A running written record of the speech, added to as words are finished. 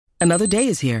Another day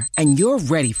is here, and you're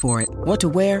ready for it. What to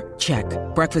wear? Check.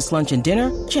 Breakfast, lunch, and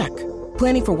dinner? Check.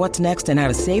 Planning for what's next and how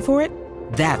to save for it?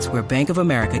 That's where Bank of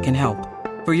America can help.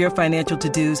 For your financial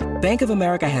to-dos, Bank of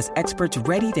America has experts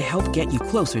ready to help get you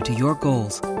closer to your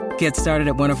goals. Get started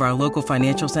at one of our local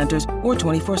financial centers or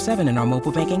 24/7 in our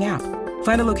mobile banking app.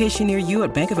 Find a location near you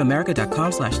at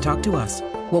bankofamerica.com/talktous.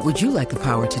 What would you like the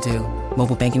power to do?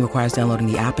 Mobile banking requires downloading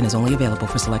the app and is only available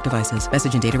for select devices.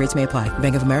 Message and data rates may apply.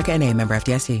 Bank of America N.A., member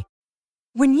FDIC.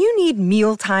 When you need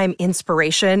mealtime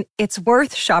inspiration, it's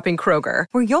worth shopping Kroger,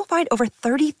 where you'll find over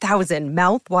 30,000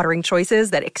 mouth-watering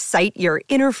choices that excite your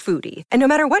inner foodie. And no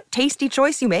matter what tasty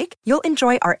choice you make, you'll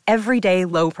enjoy our everyday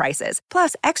low prices,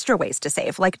 plus extra ways to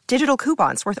save, like digital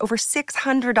coupons worth over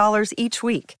 $600 each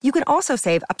week. You can also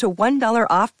save up to $1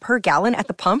 off per gallon at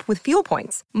the pump with fuel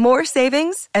points. More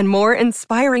savings and more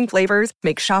inspiring flavors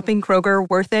make shopping Kroger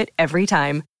worth it every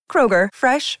time. Kroger,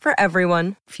 fresh for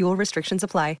everyone. Fuel restrictions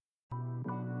apply.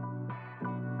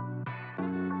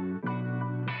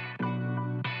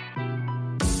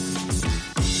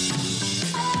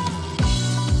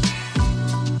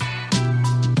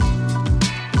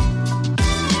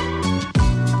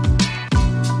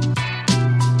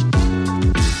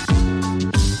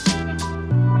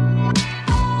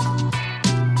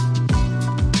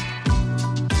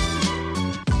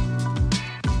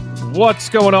 What's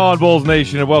going on, Bulls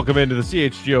Nation, and welcome into the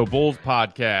CHGO Bulls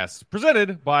podcast,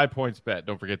 presented by PointsBet.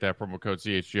 Don't forget that promo code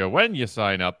CHGO when you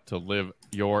sign up to live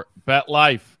your bet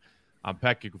life. I'm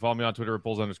Peck. You can follow me on Twitter at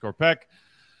Bulls_Peck.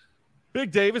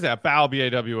 Big Dave is at Bow,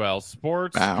 BAWL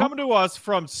Sports. Bow. Coming to us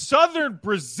from southern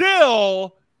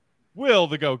Brazil, Will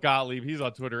the Goat Gottlieb. He's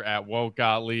on Twitter at Woe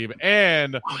Gottlieb.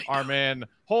 And our man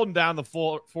holding down the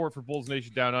fort for Bulls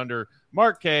Nation Down Under,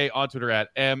 Mark K, on Twitter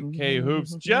at MK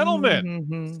Hoops.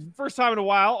 Gentlemen, first time in a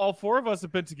while, all four of us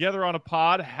have been together on a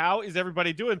pod. How is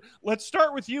everybody doing? Let's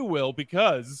start with you, Will,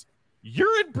 because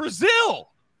you're in Brazil.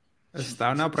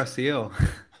 Está no Brasil.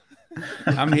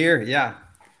 I'm here, yeah.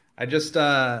 I just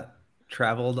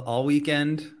traveled all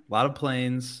weekend, a lot of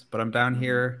planes, but I'm down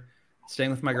here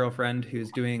staying with my girlfriend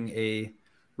who's doing a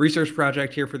research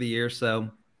project here for the year. So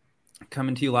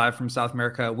coming to you live from South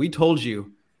America. We told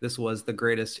you this was the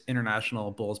greatest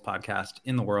international Bulls podcast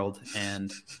in the world,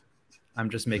 and I'm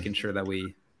just making sure that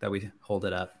we hold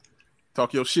it up.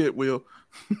 Talk your shit, Will.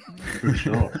 For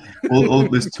sure. Well,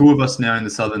 there's two of us now in the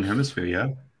Southern Hemisphere, yeah?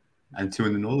 And two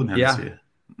in the Northern Hemisphere.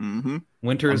 Yeah. Mm-hmm.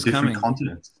 Winter is coming.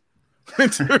 Continents.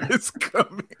 Winter is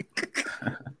coming.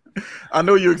 I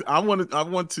know you're. I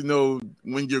want to know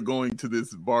when you're going to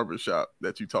this barbershop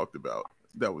that you talked about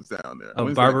that was down there. Oh,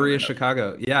 Barberia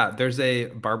Chicago. Yeah, there's a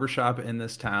barbershop in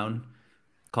this town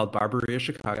called Barberia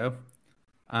Chicago.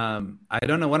 I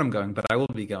don't know when I'm going, but I will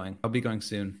be going. I'll be going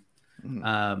soon.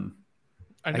 And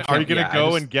are you going to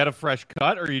go and get a fresh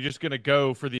cut, or are you just going to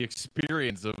go for the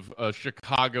experience of a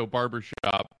Chicago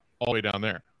barbershop all the way down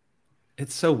there?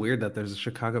 It's so weird that there's a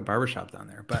Chicago barbershop down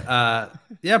there. But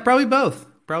yeah, probably both.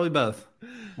 Probably both.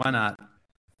 Why not?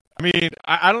 I mean,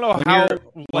 I don't know how.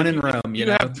 One in Rome, you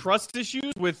have trust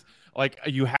issues with, like,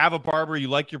 you have a barber, you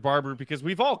like your barber, because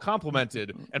we've all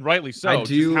complimented, and rightly so,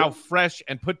 just how fresh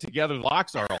and put together the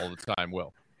locks are all the time,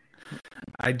 Will.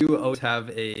 I do always have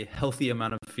a healthy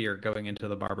amount of fear going into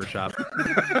the barbershop.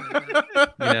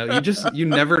 You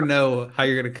never know how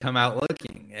you're going to come out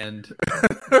looking, and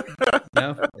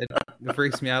it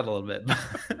freaks me out a little bit.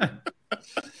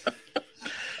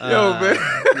 Yo, man.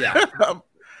 Yeah.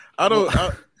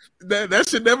 That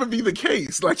should never be the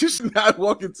case. Like, you should not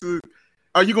walk into.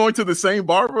 Are you going to the same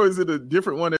barber, or is it a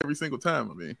different one every single time?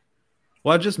 I mean,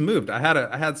 well, I just moved. I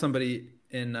had somebody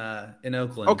in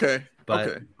Oakland. Okay,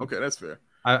 but okay, that's fair.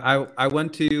 I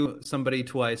went to somebody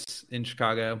twice in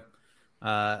Chicago.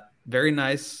 Very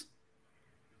nice.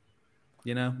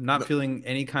 Not feeling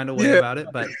any kind of way about it,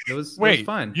 but it was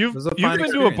fine. You've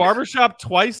been to a barbershop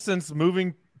twice since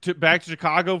moving back to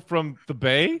Chicago from the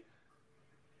Bay?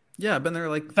 Yeah, I've been there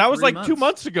like that was like months. 2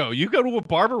 months ago. You go to a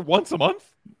barber once a month?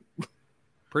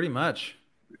 Pretty much.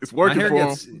 It's working for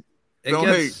him. It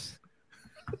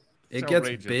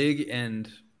gets big,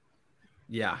 and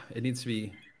it needs to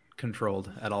be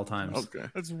controlled at all times. Okay,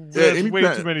 that's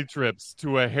way too many trips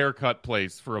to a haircut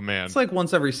place for a man. It's like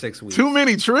once every 6 weeks. Too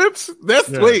many trips? That's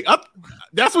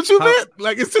that's what you meant?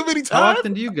 Like, it's too many times? How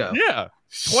often do you go? Yeah,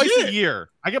 twice a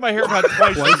year. I get my haircut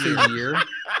twice a year.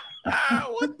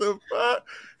 What the fuck?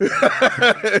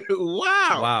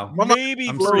 Wow. Maybe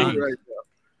three.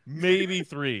 Maybe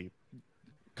three.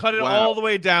 Cut it all the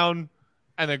way down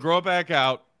and then grow it back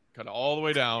out. Cut it all the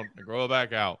way down and grow it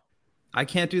back out. I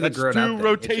can't do the That's grow two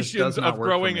rotations of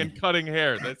growing and cutting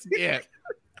hair. That's it.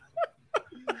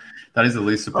 That is the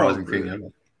least surprising thing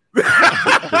ever.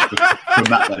 For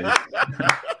Matt, that is.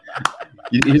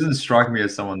 He doesn't strike me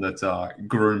as someone that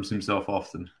grooms himself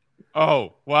often.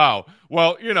 Oh, wow.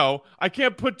 Well, I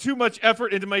can't put too much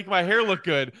effort into making my hair look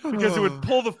good because it would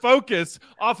pull the focus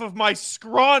off of my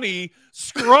scrawny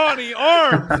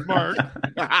arms, Mark.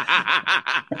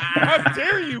 How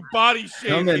dare you body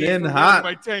shame me for wearing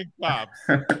my tank tops?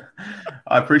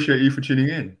 I appreciate you for tuning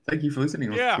in. Thank you for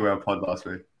listening to our pod last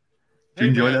week. Did you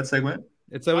enjoy that segment?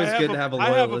 It's always good to have a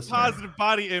loyal listener. I have a positive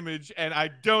body image, and I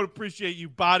don't appreciate you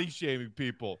body shaming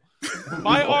people.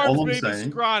 My arms may be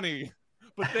scrawny,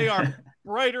 but they are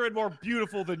brighter and more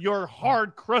beautiful than your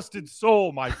hard-crusted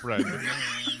soul, my friend.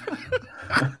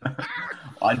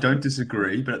 I don't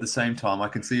disagree, but at the same time, I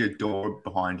can see a door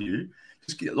behind you.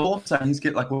 All I'm saying is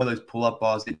get like one of those pull-up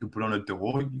bars that you can put on a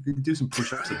door. You can do some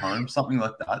push-ups at home, something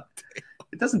like that.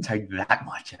 It doesn't take that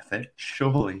much effort,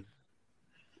 surely.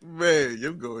 Man,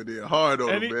 you're going there hard on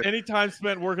it, man. Any time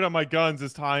spent working on my guns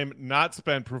is time not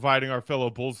spent providing our fellow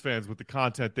Bulls fans with the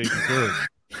content they deserve.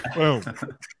 Boom.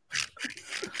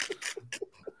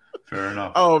 Fair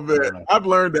enough. Oh, man. I've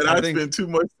learned that I spend too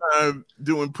much time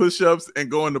doing push-ups and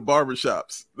going to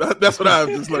barbershops. That's what I've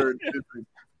just learned.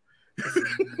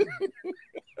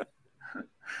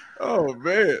 Oh,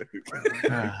 man.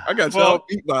 I got y'all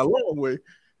beat by a long way.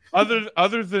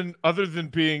 Other than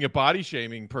being a body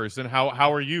shaming person,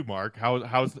 how are you, Mark?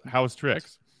 How's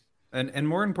Tricks? And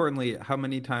more importantly, how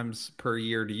many times per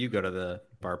year do you go to the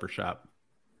barbershop?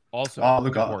 Also,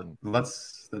 important.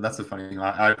 That's the funny thing.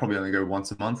 I probably only go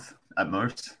once a month at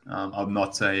most. I'm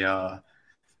not a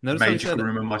major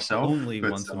groomer myself. Only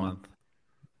once a month.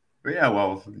 But yeah,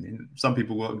 well, some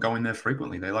people go in there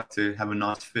frequently. They like to have a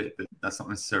nice fit, but that's not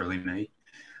necessarily me.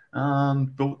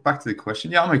 But back to the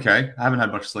question. Yeah, I'm okay. I haven't had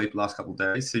much sleep the last couple of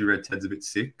days. See, Red Ted's a bit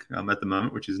sick at the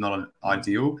moment, which is not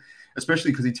ideal,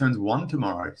 especially because he turns 1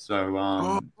 tomorrow. So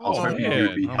I was hoping he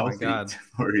would be healthy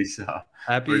for his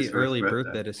happy early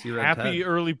birthday to see Red Ted. Happy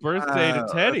early birthday to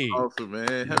Teddy. That's awesome,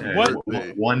 man. Happy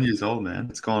birthday. 1 year old, man.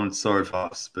 It's gone so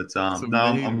fast. But no,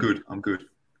 I'm good. I'm good.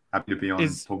 Happy to be on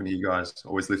talking to you guys.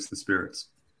 Always lifts the spirits.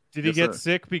 Did he get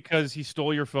sick because he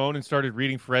stole your phone and started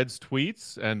reading Fred's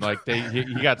tweets and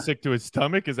he got sick to his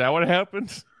stomach? Is that what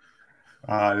happened?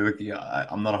 Look,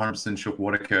 I'm not 100% sure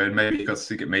what occurred. Maybe he got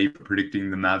sick at me for predicting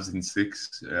the Mavs in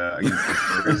 6 against the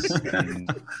Spurs, and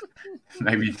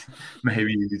maybe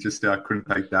he just couldn't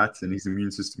take that, and his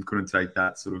immune system couldn't take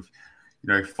that sort of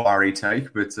fiery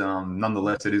take. But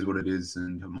nonetheless, it is what it is,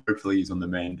 and hopefully he's on the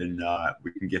mend, and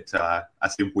we can get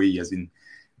as in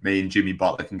me and Jimmy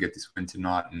Butler can get this win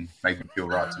tonight and make him feel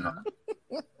right tonight.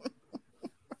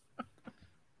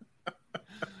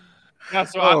 Yeah,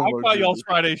 so I saw y'all's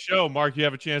Friday show. Mark, you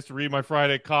have a chance to read my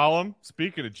Friday column.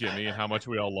 Speaking of Jimmy and how much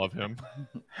we all love him.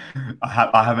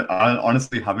 I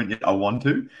honestly haven't yet. I want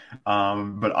to,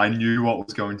 but I knew what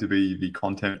was going to be the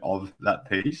content of that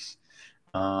piece.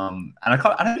 And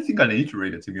I don't think I need to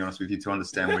read it, to be honest with you, to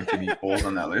understand where Jimmy falls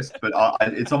on that list. But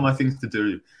it's on my things to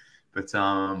do. But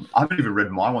I haven't even read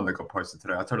my one that got posted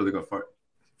today. I totally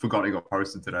forgot it got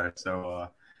posted today. So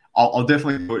I'll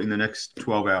definitely do it in the next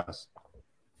 12 hours.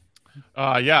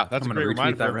 Yeah, that's a great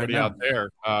reminder for everybody out there.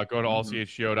 Go to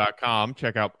allchgo.com.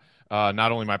 Check out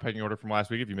not only my pecking order from last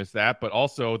week, if you missed that, but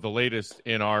also the latest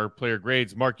in our player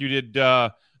grades. Mark, you did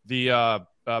the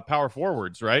power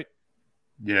forwards, right?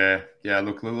 Yeah.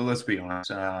 Look, let's be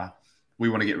honest. We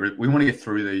want to get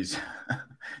through these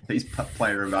these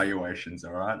player evaluations,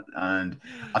 all right? And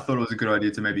I thought it was a good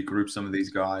idea to maybe group some of these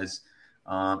guys,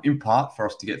 in part for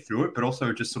us to get through it, but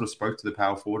also just sort of spoke to the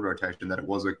power forward rotation that it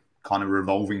was a kind of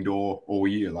revolving door all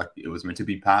year. Like, it was meant to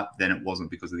be Pat, then it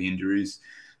wasn't because of the injuries.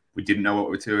 We didn't know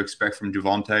what to expect from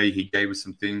Javonte. He gave us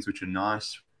some things which are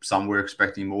nice. Some were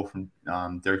expecting more from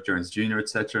Derek Jones Jr.,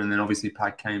 etc. And then obviously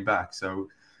Pat came back. So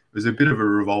it was a bit of a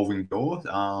revolving door.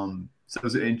 So it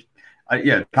was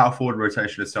power forward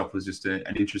rotation itself was just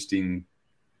an interesting,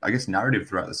 I guess, narrative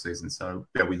throughout the season. So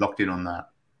yeah, we locked in on that.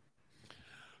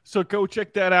 So go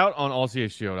check that out on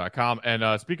allchgo.com.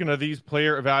 And speaking of these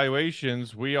player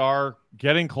evaluations, we are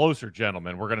getting closer,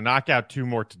 gentlemen. We're going to knock out 2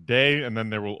 more today, and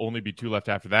then there will only be 2 left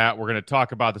after that. We're going to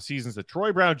talk about the seasons that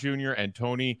Troy Brown Jr. and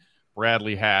Tony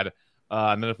Bradley had.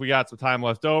 And then if we got some time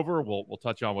left over, we'll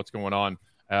touch on what's going on,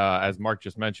 as Mark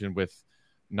just mentioned, with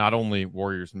not only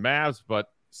Warriors and Mavs, but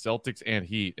Celtics and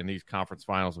Heat in these conference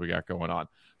finals we got going on.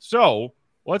 So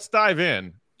let's dive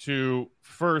in to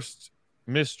first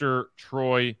Mr.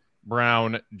 Troy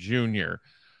Brown Jr.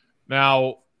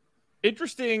 Now,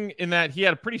 interesting in that he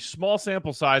had a pretty small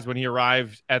sample size when he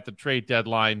arrived at the trade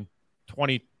deadline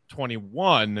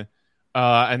 2021.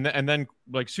 And then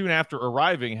like soon after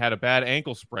arriving had a bad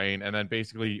ankle sprain, and then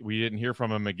basically we didn't hear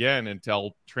from him again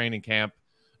until training camp,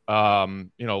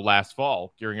 last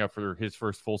fall, gearing up for his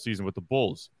first full season with the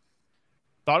Bulls.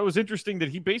 Thought it was interesting that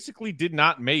he basically did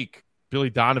not make Billy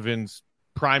Donovan's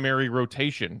primary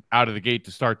rotation out of the gate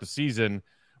to start the season,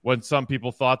 when some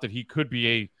people thought that he could be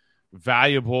a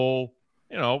valuable,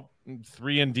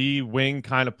 3-and-D wing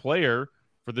kind of player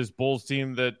for this Bulls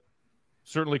team that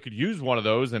certainly could use one of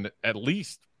those, and at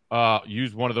least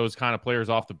use one of those kind of players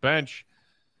off the bench.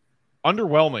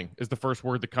 Underwhelming is the first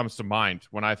word that comes to mind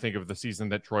when I think of the season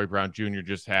that Troy Brown Jr.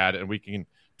 just had, and we can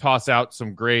toss out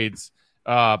some grades.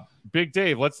 Big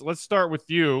Dave, let's start with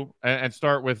you and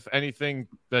start with anything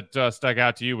that stuck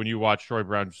out to you when you watched Troy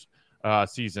Brown's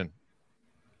season.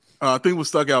 I think what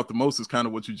stuck out the most is kind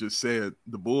of what you just said.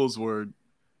 The Bulls were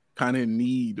kind of in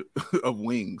need of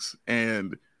wings,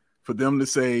 and for them to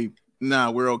say,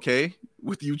 nah, we're okay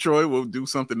with you, Troy, we'll do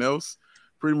something else,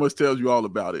 pretty much tells you all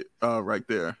about it right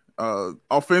there.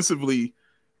 Offensively,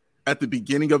 at the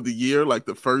beginning of the year, like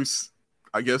the first,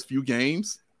 I guess, few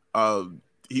games,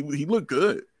 he looked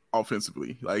good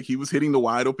offensively. Like, he was hitting the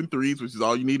wide open threes, which is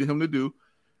all you needed him to do.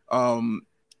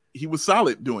 He was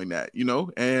solid doing that,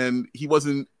 and he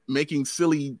wasn't making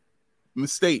silly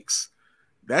mistakes.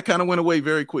 That kind of went away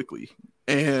very quickly.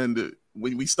 And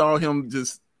when we saw him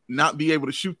just not be able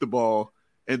to shoot the ball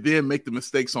and then make the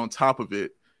mistakes on top of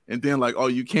it, and then like, oh,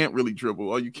 you can't really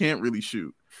dribble, oh, you can't really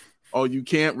shoot, oh, you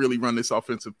can't really run this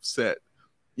offensive set,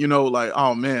 like,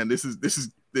 oh man, this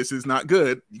is not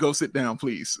good, go sit down,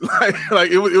 please.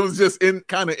 like it was just in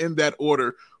that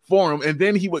order for him. And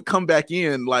then he would come back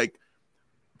in like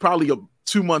probably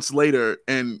 2 months later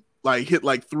and like hit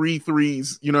like 3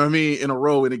 threes, in a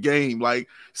row in a game. Like,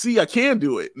 see, I can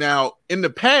do it. Now, in the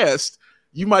past,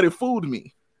 you might have fooled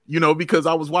me, because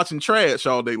I was watching trash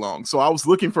all day long. So I was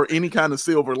looking for any kind of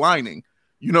silver lining,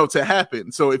 to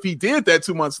happen. So if he did that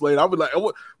 2 months later, I would like,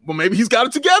 oh, well, maybe he's got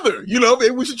it together.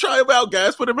 Maybe we should try him out,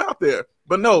 guys, put him out there.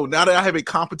 But no, now that I have a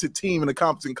competent team and a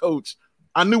competent coach,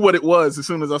 I knew what it was as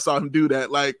soon as I saw him do that.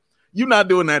 Like, you're not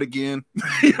doing that again.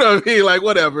 You know what I mean? Like,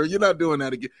 whatever. You're not doing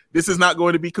that again. This is not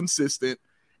going to be consistent.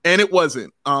 And it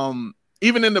wasn't.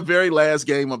 Even in the very last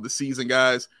game of the season,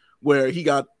 guys, where he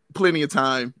got plenty of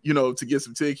time, to get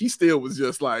some tick, he still was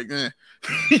just like, eh.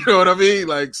 You know what I mean?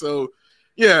 Like, so,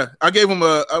 yeah, I gave him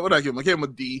I gave him a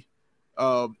D.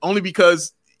 Only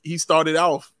because he started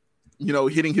off,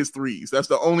 hitting his threes. That's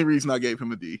the only reason I gave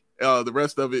him a D. The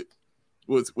rest of it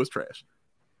was trash.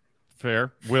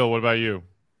 Fair. Will, what about you?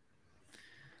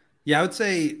 Yeah, I would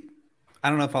say, I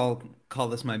don't know if I'll call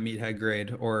this my meathead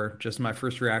grade or just my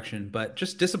first reaction, but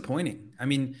just disappointing. I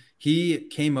mean, he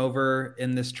came over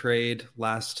in this trade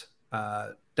last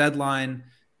deadline,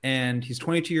 and he's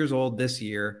 22 years old this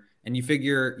year. And you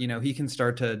figure, he can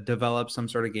start to develop some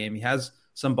sort of game. He has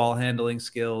some ball handling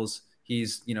skills.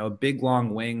 He's, a big,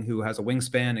 long wing who has a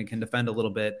wingspan and can defend a little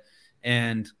bit,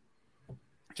 and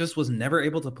just was never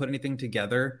able to put anything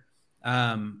together.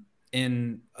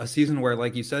 In a season where,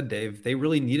 like you said, Dave, they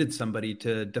really needed somebody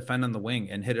to defend on the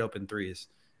wing and hit open threes.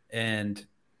 And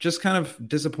just kind of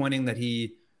disappointing that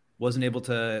he wasn't able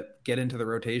to get into the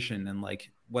rotation. And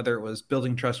like, whether it was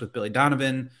building trust with Billy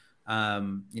Donovan,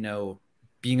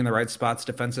 being in the right spots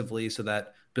defensively so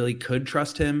that Billy could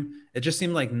trust him, it just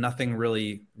seemed like nothing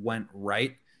really went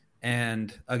right.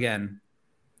 And again,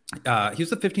 he was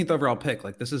the 15th overall pick.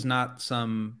 Like, this is not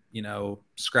some,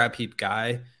 scrap heap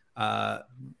guy.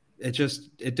 It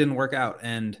didn't work out.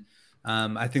 And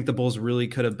I think the Bulls really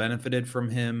could have benefited from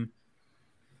him.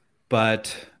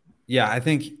 But yeah, I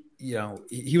think,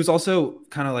 he was also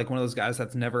kind of like one of those guys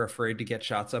that's never afraid to get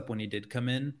shots up when he did come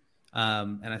in.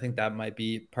 And I think that might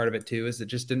be part of it too, is it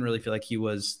just didn't really feel like he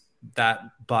was that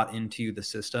bought into the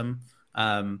system.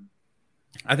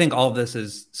 I think all of this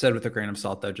is said with a grain of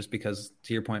salt, though, just because,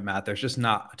 to your point, Matt, there's just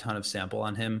not a ton of sample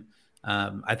on him.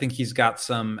 I think he's got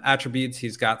some attributes,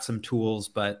 he's got some tools,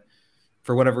 but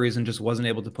for whatever reason, just wasn't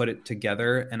able to put it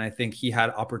together. And I think he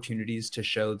had opportunities to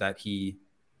show that he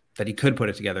could put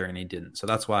it together, and he didn't. So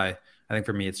that's why I think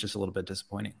for me, it's just a little bit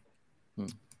disappointing.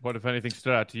 What, if anything,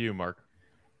 stood out to you, Mark?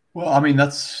 Well, I mean,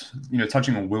 that's,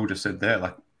 touching on Will just said there,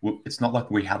 like, it's not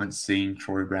like we haven't seen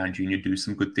Troy Brown Jr. do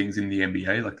some good things in the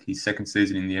NBA. Like, his second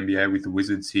season in the NBA with the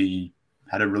Wizards, he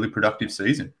had a really productive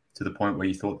season to the point where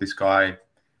you thought this guy,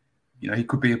 he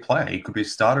could be a player. He could be a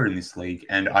starter in this league.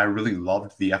 And I really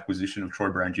loved the acquisition of Troy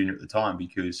Brown Jr. at the time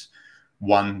because,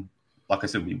 one, like I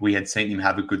said, we had seen him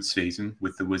have a good season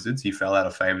with the Wizards. He fell out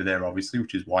of favor there, obviously,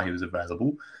 which is why he was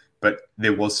available. But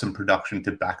there was some production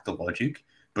to back the logic.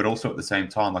 But also at the same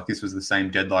time, like, this was the same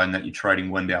deadline that you're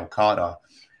trading Wendell Carter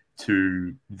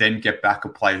to then get back a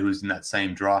player who was in that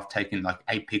same draft, taken like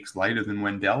 8 picks later than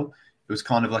Wendell. It was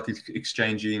kind of like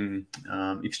exchanging,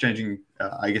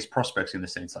 I guess, prospects in a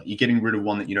sense. Like you're getting rid of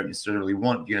one that you don't necessarily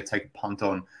want. You're going to take a punt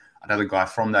on another guy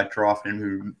from that draft and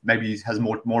who maybe has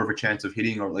more of a chance of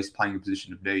hitting or at least playing a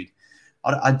position of need.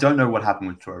 I don't know what happened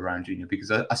with Troy Brown Jr.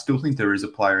 because I still think there is a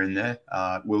player in there.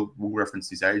 We'll reference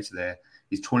his age there.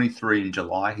 He's 23 in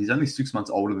July. He's only 6 months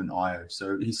older than Io,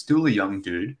 so he's still a young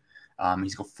dude.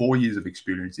 He's got 4 years of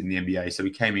experience in the NBA, so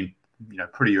he came in,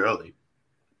 pretty early.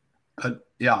 But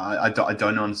yeah, I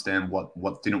don't understand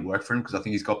what didn't work for him because I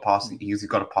think he's got passing. He's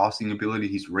got a passing ability.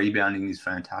 His rebounding is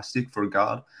fantastic for a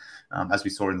guard. As we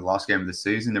saw in the last game of the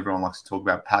season, everyone likes to talk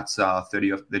about Pat's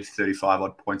 35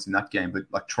 odd points in that game, but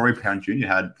like Troy Brown Jr.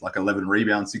 had like 11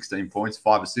 rebounds, 16 points,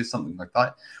 5 assists, something like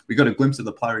that. We got a glimpse of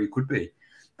the player he could be,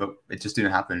 but it just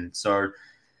didn't happen. So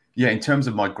yeah, in terms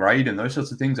of my grade and those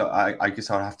sorts of things, I guess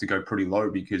I'd have to go pretty low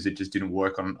because it just didn't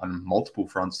work on multiple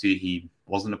fronts here. He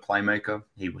wasn't a playmaker.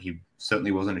 He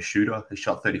certainly wasn't a shooter. He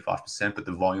shot 35%, but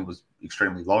the volume was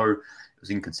extremely low. It was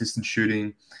inconsistent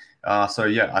shooting. So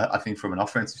yeah, I think from an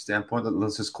offensive standpoint,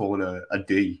 let's just call it a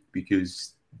D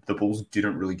because the Bulls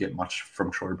didn't really get much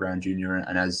from Troy Brown Jr.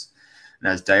 And as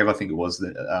Dave, I think it was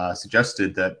that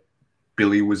suggested that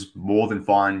Billy was more than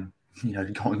fine,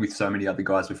 going with so many other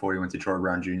guys before he went to Troy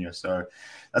Brown Jr. So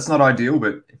that's not ideal,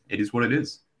 but it is what it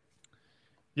is.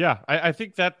 Yeah, I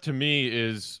think that to me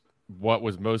is what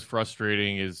was most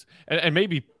frustrating is, and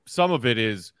maybe some of it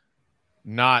is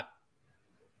not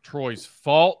Troy's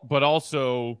fault, but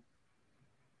also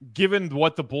given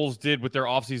what the Bulls did with their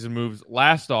offseason moves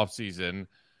last offseason,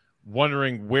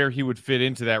 wondering where he would fit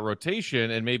into that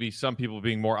rotation and maybe some people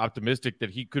being more optimistic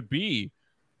that he could be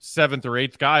 7th or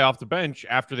 8th guy off the bench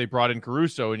after they brought in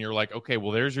Caruso. And you're like, okay,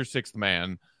 well, there's your 6th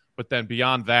man. But then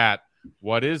beyond that,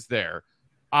 what is there?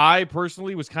 I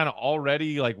personally was kind of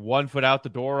already like 1 foot out the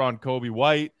door on Kobe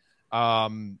White.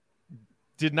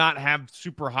 Did not have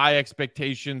super high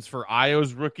expectations for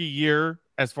Io's rookie year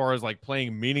as far as like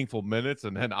playing meaningful minutes.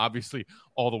 And then obviously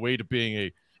all the way to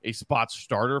being a spot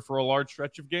starter for a large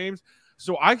stretch of games.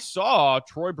 So I saw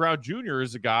Troy Brown Jr.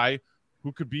 as a guy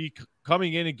who could be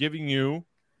coming in and giving you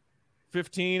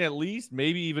 15 at least,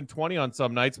 maybe even 20 on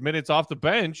some nights, minutes off the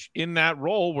bench in that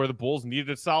role where the Bulls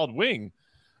needed a solid wing.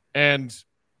 And,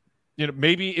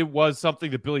 maybe it was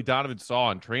something that Billy Donovan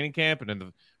saw in training camp and in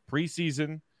the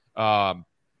preseason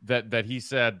that he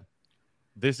said,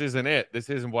 this isn't it. This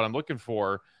isn't what I'm looking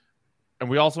for. And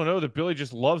we also know that Billy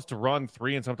just loves to run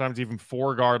 3 and sometimes even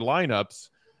 4 guard lineups.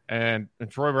 And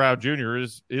Troy Brown Jr.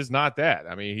 is not that.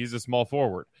 I mean, he's a small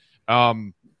forward.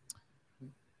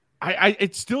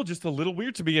 It's still just a little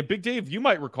weird to me. And Big Dave, you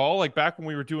might recall, like back when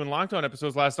we were doing Longtime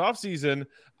episodes last offseason,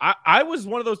 I was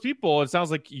one of those people, it sounds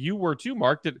like you were too,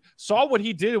 Mark, that saw what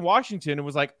he did in Washington and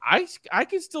was like, I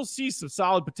can still see some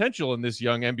solid potential in this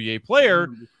young NBA player.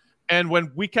 Mm-hmm. And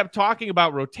when we kept talking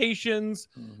about rotations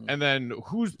and then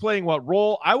who's playing what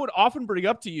role, I would often bring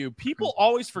up to you, people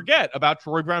always forget about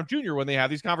Troy Brown Jr. when they have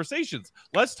these conversations.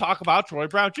 Let's talk about Troy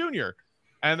Brown Jr.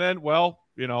 And then, well,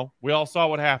 we all saw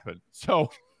what happened. So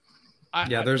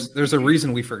there's a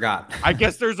reason we forgot. I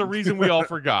guess there's a reason we all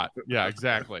forgot. Yeah,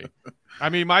 exactly. I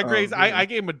mean, my grades, I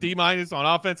gave him a D- on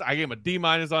offense. I gave him a D-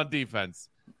 on defense.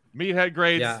 Meathead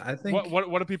grades. Yeah, I think.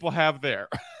 What do people have there?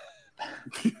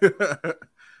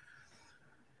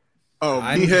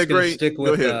 I'm just going to stick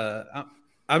with.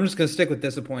 I'm just going to stick with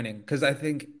disappointing because I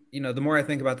think the more I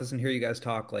think about this and hear you guys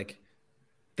talk, like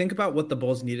think about what the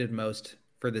Bulls needed most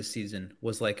for this season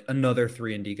was like another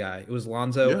 3-and-D guy. It was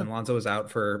Lonzo, and Lonzo was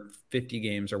out for 50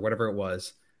 games or whatever it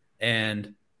was,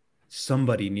 and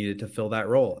somebody needed to fill that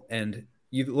role. And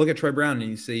you look at Troy Brown and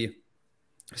you see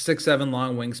 6'7"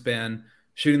 long wingspan,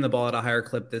 shooting the ball at a higher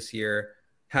clip this year,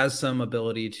 has some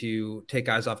ability to take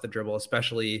guys off the dribble,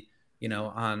 especially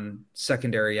on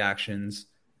secondary actions,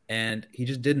 and he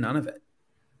just did none of it.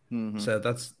 Mm-hmm. So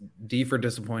that's D for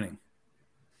disappointing.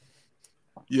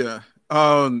 Yeah.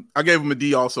 I gave him a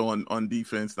D also on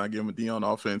defense, and I gave him a D on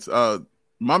offense. My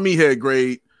meathead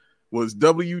grade was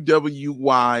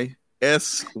WWYSYDH.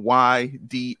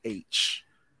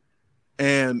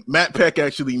 And Matt Peck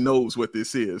actually knows what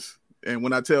this is. And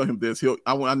when I tell him this,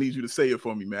 I need you to say it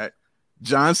for me, Matt.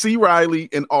 John C. Reilly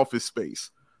in Office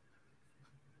Space.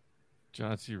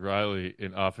 John C. Reilly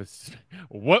in Office.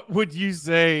 What would you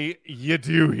say you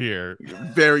do here?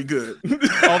 Very good.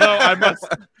 Although I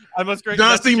must grade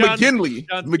John C. McGinley.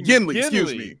 McGinley,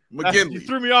 excuse me. McGinley. You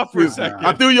threw me off for a second.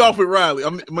 I threw you off with Riley.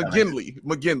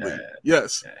 McGinley.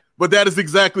 Yes. But that is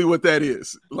exactly what that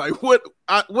is. Like what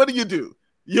do you do?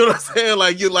 You know what I'm saying?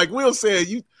 Like Will said,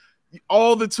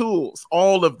 all the tools,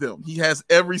 all of them. He has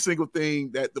every single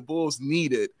thing that the Bulls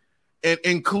needed, and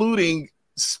including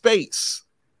space,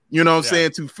 you know what I'm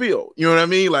saying, to fill. You know what I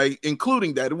mean? Like,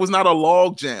 including that. It was not a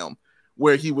log jam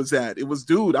where he was at. It was,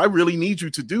 dude, I really need you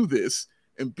to do this.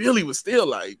 And Billy was still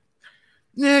like,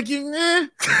 you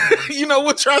know,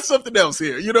 we'll try something else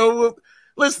here. You know,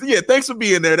 thanks for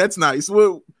being there. That's nice.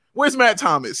 Well, where's Matt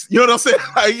Thomas? You know what I'm saying?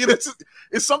 Like,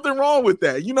 it's something wrong with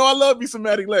that. You know, I love me some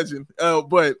Magic Legend,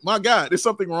 but my God, there's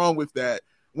something wrong with that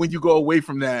when you go away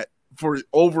from that for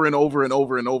over and over and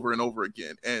over and over and over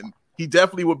again. And he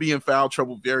definitely would be in foul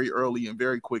trouble very early and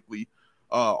very quickly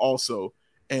also.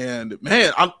 And,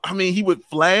 man, I mean, he would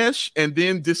flash and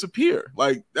then disappear.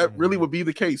 Like, that really would be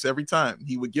the case every time.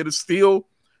 He would get a steal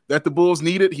that the Bulls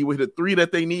needed. He would hit a three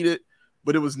that they needed,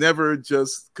 but it was never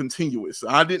just continuous.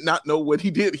 I did not know what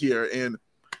he did here. And,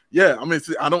 yeah, I mean,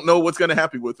 I don't know what's going to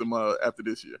happen with him after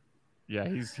this year. Yeah,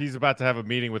 he's about to have a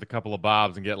meeting with a couple of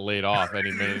Bobs and get laid off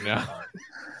any minute now.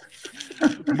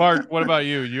 Mark, what about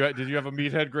you? Did you have a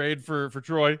meathead grade for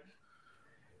Troy?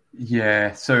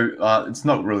 Yeah, so it's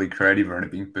not really creative or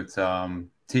anything, but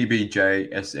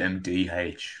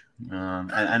TBJSMDH,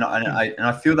 and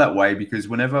I feel that way because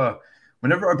whenever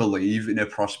I believe in a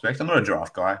prospect, I'm not a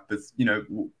draft guy, but you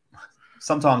know,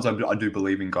 sometimes I do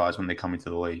believe in guys when they come into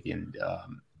the league, and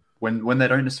when they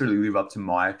don't necessarily live up to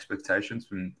my expectations,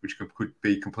 which could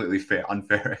be completely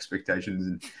unfair expectations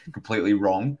and completely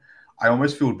wrong, I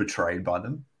almost feel betrayed by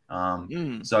them.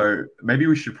 So maybe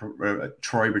we should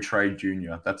Troy Betrayed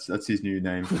Jr. That's his new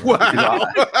name. Wow.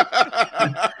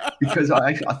 Because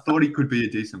I thought he could be a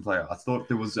decent player. I thought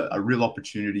there was a real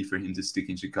opportunity for him to stick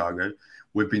in Chicago.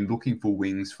 We've been looking for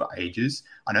wings for ages.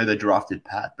 I know they drafted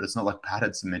Pat, but it's not like Pat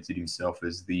had cemented himself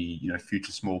as the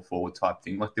future small forward type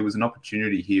thing. Like there was an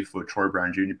opportunity here for Troy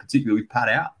Brown Jr., particularly with Pat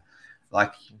out.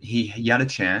 Like he had a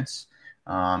chance.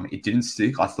 It didn't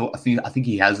stick. I think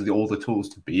he has all the tools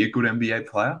to be a good NBA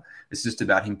player. It's just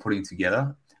about him putting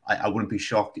together. I wouldn't be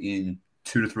shocked in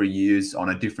 2 to 3 years on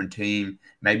a different team.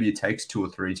 Maybe it takes 2 or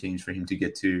 3 teams for him to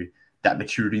get to that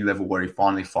maturity level where he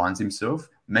finally finds himself.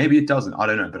 Maybe it doesn't. I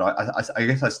don't know. But I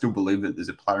guess I still believe that there's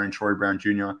a player in Troy Brown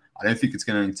Jr. I don't think it's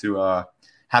going to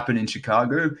happen in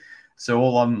Chicago. So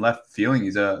all I'm left feeling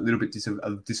is a little bit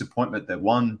of disappointment that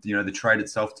one, the trade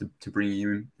itself to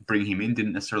bring him in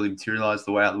didn't necessarily materialize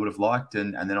the way I would have liked,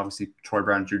 and then obviously Troy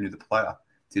Brown Jr. the player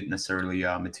didn't necessarily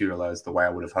materialize the way I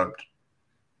would have hoped.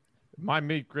 My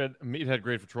meathead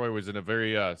grade for Troy was in a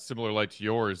very similar light to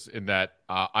yours in that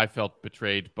I felt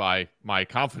betrayed by my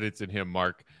confidence in him,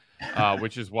 Mark,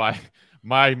 which is why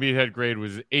my meathead grade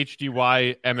was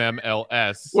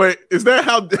HDYMMLS. Wait, is that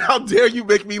how dare you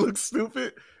make me look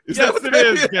stupid? Yes, it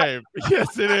is, Gabe.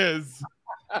 Yes, it is.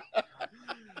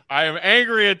 I am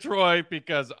angry at Troy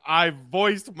because I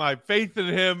voiced my faith in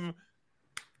him,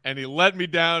 and he let me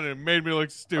down and made me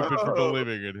look stupid for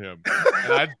believing in him.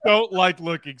 And I don't like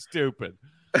looking stupid.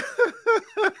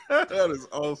 That is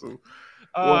awesome.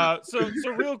 So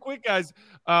real quick, guys,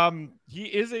 he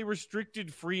is a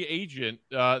restricted free agent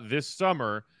this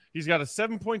summer. He's got a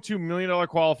 $7.2 million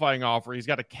qualifying offer. He's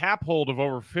got a cap hold of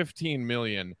over $15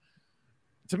 million.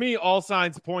 To me, all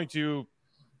signs point to,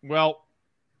 well,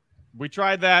 we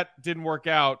tried that, didn't work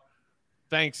out.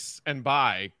 Thanks and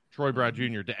bye, Troy Brown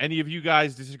Jr. Do any of you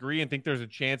guys disagree and think there's a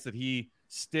chance that he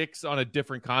sticks on a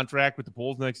different contract with the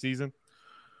Bulls next season?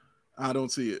 I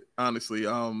don't see it, honestly.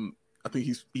 I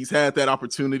think he's had that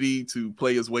opportunity to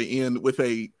play his way in with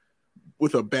a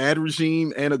bad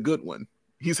regime and a good one.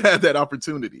 He's had that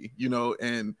opportunity,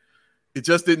 and it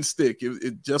just didn't stick.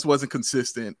 It just wasn't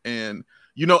consistent. And,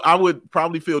 I would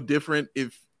probably feel different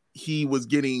if he was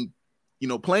getting,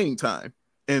 playing time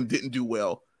and didn't do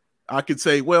well. I could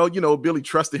say, well, Billy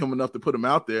trusted him enough to put him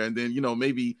out there. And then,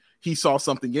 maybe he saw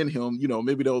something in him,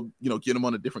 maybe they'll, get him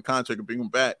on a different contract and bring him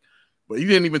back. But he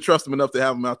didn't even trust him enough to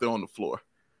have him out there on the floor.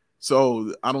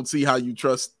 So I don't see how you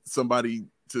trust somebody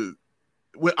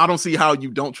I don't see how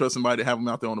you don't trust somebody to have him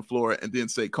out there on the floor and then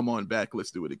say, come on back,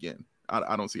 let's do it again.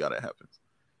 I don't see how that happens.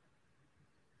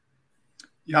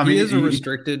 Yeah, I mean, he is a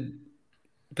restricted.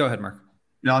 Go ahead, Mark.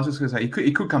 No, I was just going to say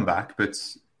he could come back, but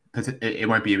it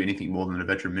won't be anything more than a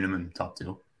veteran minimum type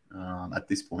deal at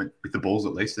this point with the Bulls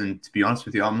at least. And to be honest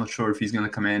with you, I'm not sure if he's going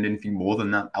to command anything more than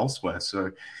that elsewhere.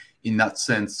 So in that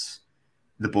sense,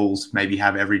 the Bulls maybe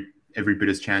have every bit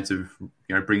as chance of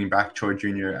bringing back Troy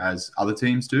Jr. as other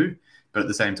teams do. But at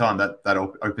the same time, that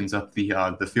opens up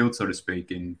the field, so to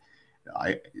speak. And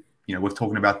we're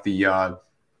talking about the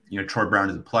Troy Brown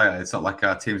as a player. It's not like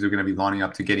teams are going to be lining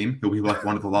up to get him. He'll be like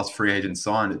one of the last free agents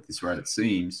signed at this rate, it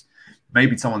seems.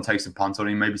 maybe someone takes a punt on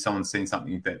him. Maybe someone's seen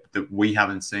something that we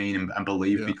haven't seen and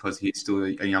believe because he's still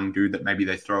a young dude that maybe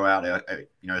they throw out a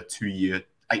 2-year,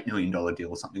 $8 million deal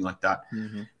or something like that.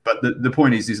 Mm-hmm. But the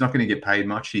point is, he's not going to get paid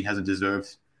much. He hasn't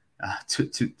deserved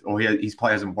his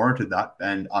play hasn't warranted that.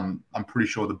 And I'm pretty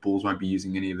sure the Bulls won't be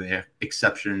using any of their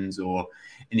exceptions or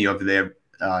any of their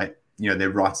their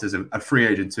rights as a free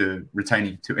agent to retain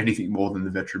him to anything more than the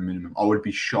veteran minimum. I would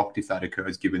be shocked if that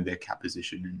occurs given their cap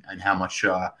position and how much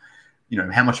how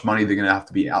much money they're going to have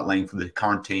to be outlaying for the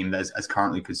current team as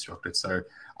currently constructed. So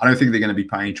I don't think they're going to be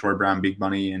paying Troy Brown big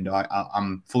money, and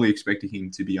I'm fully expecting him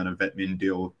to be on a vet min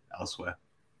deal elsewhere.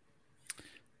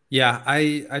 Yeah,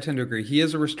 I tend to agree. He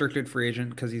is a restricted free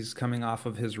agent because he's coming off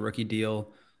of his rookie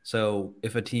deal. So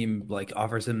if a team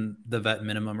offers him the vet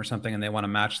minimum or something and they want to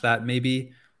match that,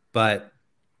 maybe. But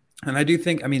and I do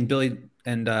think, Billy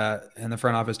and the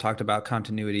front office talked about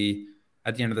continuity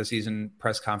at the end of the season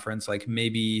press conference.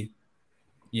 Maybe,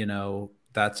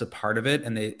 that's a part of it,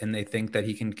 and they think that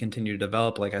he can continue to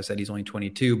develop. Like I said, he's only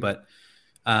 22, but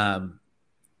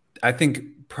I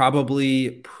think probably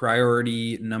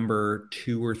priority number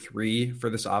 2 or 3 for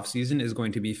this offseason is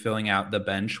going to be filling out the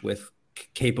bench with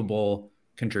capable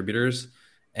contributors.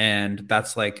 And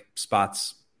that's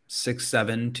spots 6,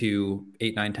 7 to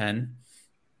 8, 9, 10.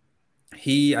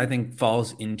 He, I think,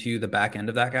 falls into the back end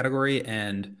of that category.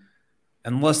 And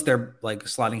unless they're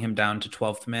slotting him down to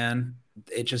 12th man,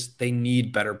 they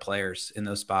need better players in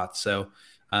those spots. So,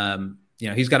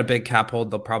 he's got a big cap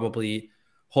hold. They'll probably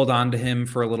hold on to him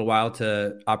for a little while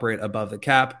to operate above the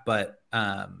cap, but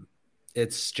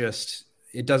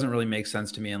it doesn't really make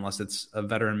sense to me unless it's a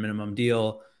veteran minimum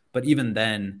deal. But even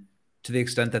then, to the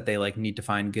extent that they need to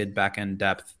find good back end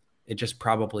depth, it just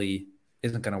probably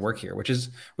isn't going to work here, which is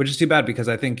too bad, because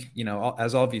I think,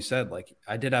 as all of you said,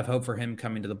 I did have hope for him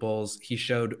coming to the Bulls. He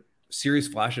showed serious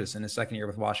flashes in his second year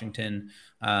with Washington.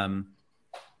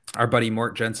 Our buddy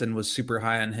Mort Jensen was super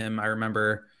high on him, I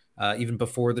remember, even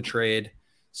before the trade.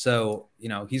 So,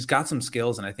 he's got some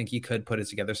skills, and I think he could put it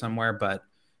together somewhere, but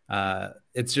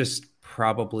it's just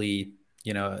probably,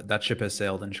 that ship has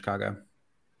sailed in Chicago.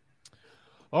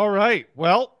 All right.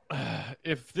 Well,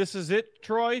 if this is it,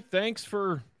 Troy, thanks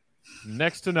for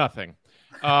next to nothing.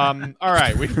 All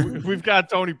right. We've got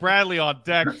Tony Bradley on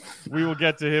deck. We will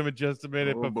get to him in just a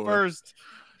minute. First,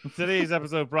 today's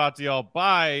episode brought to y'all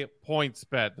by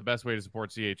PointsBet. The best way to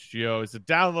support CHGO is to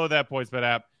download that PointsBet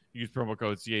app. Use promo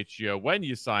code CHGO when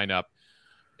you sign up.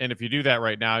 And if you do that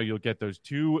right now, you'll get those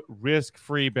 2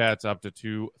 risk-free bets up to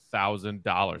 $2,000.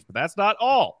 But that's not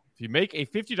all. If you make a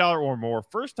 $50 or more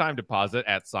first-time deposit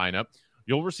at sign-up,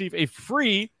 you'll receive a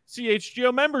free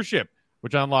CHGO membership,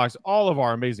 which unlocks all of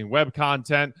our amazing web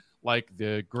content, like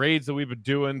the grades that we've been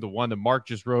doing, the one that Mark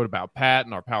just wrote about Pat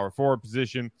and our power forward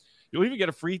position. You'll even get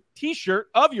a free t-shirt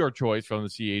of your choice from the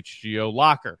CHGO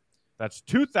locker. That's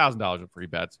 $2,000 in free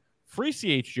bets, free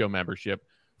CHGO membership,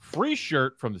 free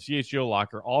shirt from the CHGO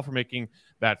locker, all for making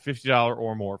that $50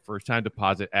 or more first-time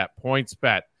deposit at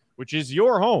PointsBet, which is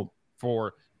your home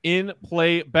for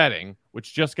in-play betting,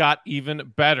 which just got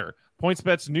even better.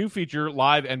 PointsBet's new feature,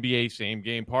 Live NBA Same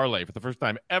Game Parlay. For the first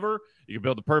time ever, you can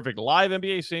build the perfect Live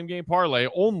NBA Same Game Parlay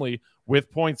only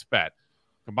with PointsBet.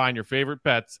 Combine your favorite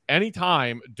bets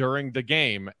anytime during the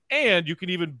game, and you can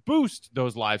even boost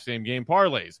those live Same Game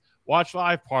Parlays. Watch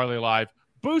live, parlay live,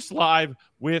 boost live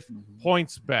with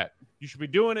PointsBet. You should be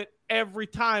doing it every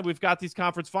time we've got these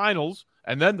conference finals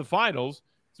and then the finals,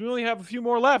 so we only have a few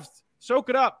more left. Soak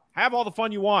it up. Have all the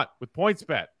fun you want with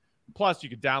PointsBet. Plus, you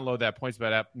can download that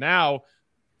PointsBet app now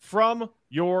from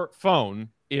your phone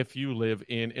if you live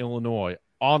in Illinois.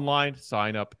 Online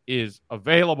sign-up is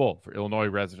available for Illinois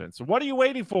residents. So what are you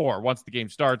waiting for? Once the game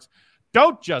starts,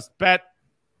 don't just bet.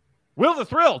 Will the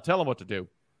Thrill tell them what to do?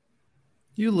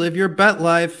 You live your bet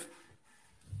life.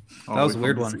 That was a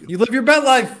weird one. You live your bet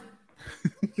life.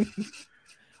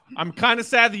 I'm kind of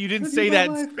sad that you didn't say that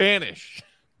in Spanish.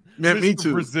 Man, me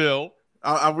too. Brazil.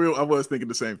 I was thinking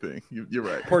the same thing. You're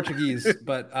right. Portuguese,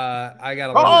 but I got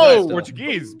a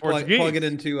Portuguese. Plug it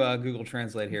into Google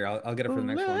Translate here. I'll get it for the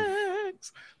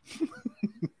next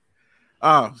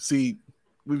one. See,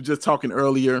 we were just talking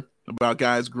earlier about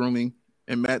guys grooming,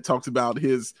 and Matt talked about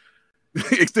his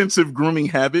extensive grooming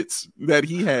habits that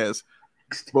he has.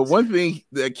 But one thing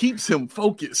that keeps him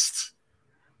focused,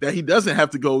 that he doesn't have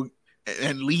to go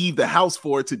and leave the house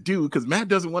for it to do, because Matt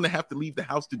doesn't want to have to leave the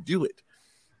house to do it.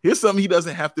 Here's something he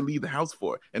doesn't have to leave the house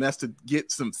for, and that's to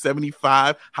get some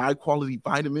 75 high-quality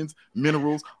vitamins,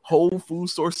 minerals, whole food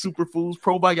source superfoods,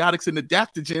 probiotics, and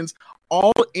adaptogens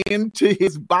all into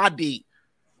his body.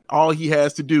 All he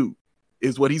has to do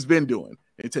is what he's been doing,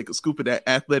 and take a scoop of that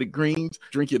Athletic Greens,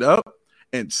 drink it up,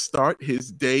 and start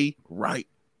his day right.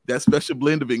 That special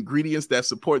blend of ingredients that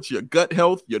supports your gut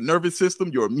health, your nervous system,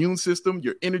 your immune system,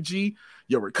 your energy,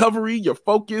 your recovery, your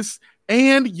focus,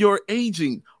 and your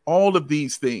aging. All of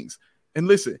these things. And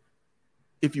listen,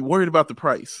 if you're worried about the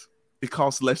price, it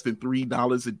costs less than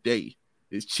 $3 a day.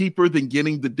 It's cheaper than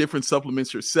getting the different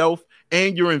supplements yourself,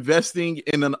 and you're investing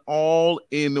in an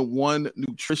all-in-one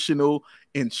nutritional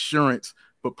insurance.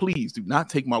 But please do not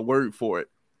take my word for it.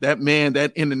 That man,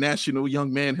 that international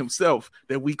young man himself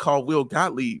that we call Will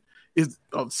Gottlieb, is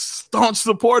a staunch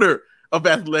supporter of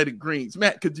Athletic Greens.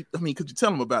 Matt, could you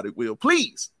tell him about it, Will?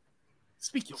 Please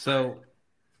speak your So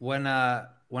when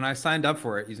I signed up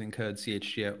for it using code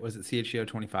CHGO, was it CHGO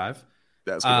 25?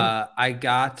 That's correct. I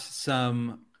got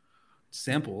some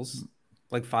samples,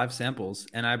 like 5 samples,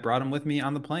 and I brought them with me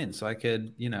on the plane so I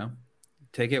could,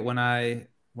 take it when I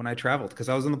traveled, because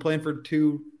I was on the plane for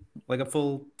a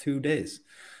full 2 days.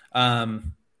 I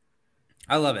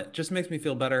love it. Just makes me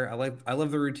feel better. I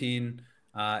love the routine.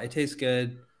 It tastes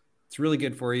good. It's really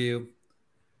good for you.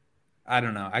 I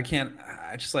don't know. I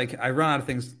run out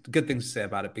of good things to say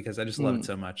about it because I just love it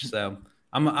so much. So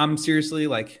I'm seriously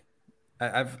like,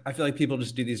 I feel like people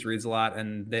just do these reads a lot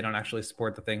and they don't actually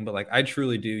support the thing, but like I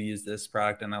truly do use this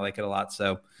product and I like it a lot.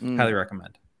 So highly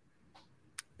recommend.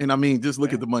 And I mean, just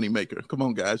look at the money maker. Come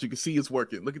on, guys. You can see it's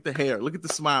working. Look at the hair. Look at the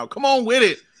smile. Come on with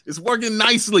it. It's working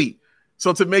nicely.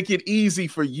 So to make it easy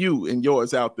for you and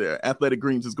yours out there, Athletic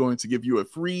Greens is going to give you a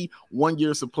free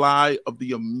 1-year supply of the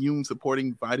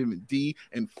immune-supporting vitamin D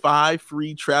and 5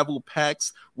 free travel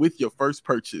packs with your first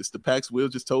purchase. The packs Will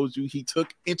just told you he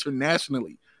took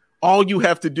internationally. All you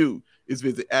have to do is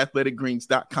visit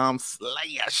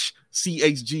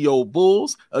athleticgreens.com/CHGO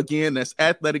Bulls. Again, that's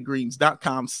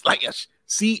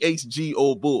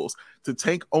athleticgreens.com/CHGO Bulls to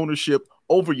take ownership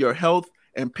over your health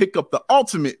and pick up the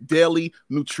ultimate daily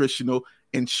nutritional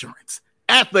insurance.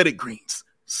 Athletic Greens.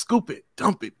 Scoop it,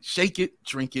 dump it, shake it,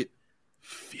 drink it,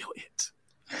 feel it.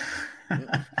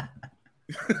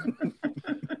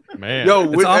 Man,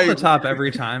 it's off the top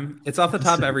every time. It's off the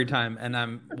top every time. And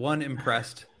I'm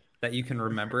impressed that you can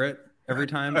remember it every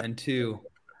time. And 2,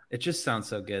 it just sounds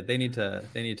so good. They need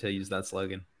to use that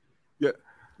slogan. Yeah.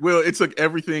 Well, it took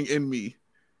everything in me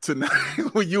tonight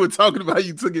when you were talking about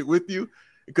you took it with you.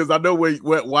 Because I know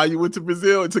why you went to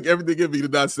Brazil. It took everything in me to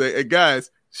not say, hey,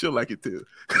 guys, she'll like it too.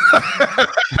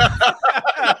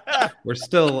 We're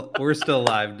still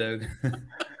live, Doug.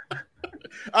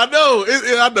 I know.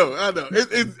 I know.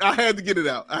 I had to get it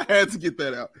out. I had to get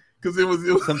that out because it was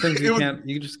some things you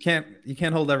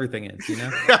can't hold everything in, you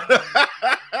know?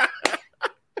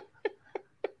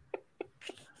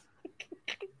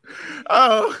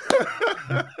 Oh.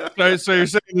 So you're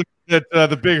saying that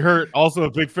the Big Hurt also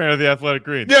a big fan of the Athletic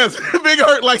Greens? Yes, Big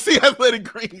Hurt likes the Athletic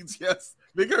Greens. Yes,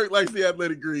 Big Hurt likes the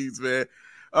Athletic Greens, man.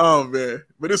 Oh man,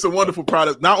 but it's a wonderful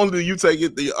product. Not only do you take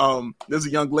it, there's a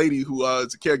young lady who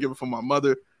is a caregiver for my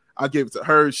mother. I gave it to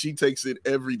her. She takes it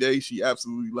every day. She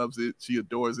absolutely loves it. She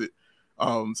adores it.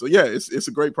 So yeah, it's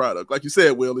a great product. Like you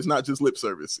said, Will, it's not just lip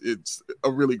service. It's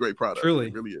a really great product. Truly,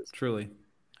 it really is. Truly.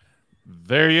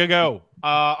 There you go.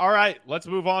 All right, let's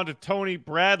move on to Tony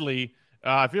Bradley.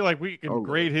 I feel like we can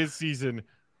grade his season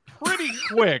pretty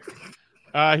quick.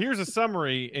 Here's a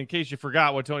summary in case you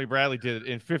forgot what Tony Bradley did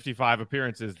in 55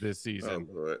 appearances this season.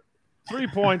 3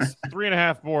 points,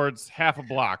 3.5 boards, half a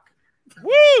block.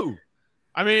 Woo!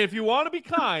 I mean, if you want to be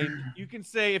kind, you can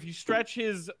say if you stretch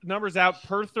his numbers out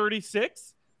per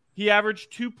 36, he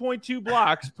averaged 2.2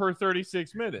 blocks per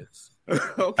 36 minutes.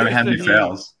 Okay. I mean, how many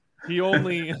fails? He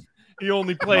only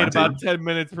played about 10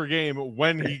 minutes per game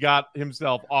when he got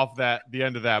himself off the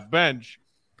end of that bench.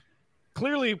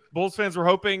 Clearly, Bulls fans were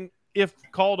hoping if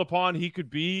called upon, he could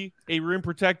be a rim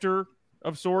protector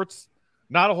of sorts.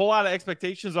 Not a whole lot of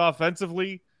expectations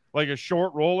offensively, like a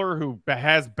short roller who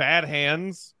has bad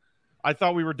hands. I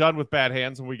thought we were done with bad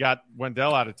hands when we got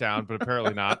Wendell out of town, but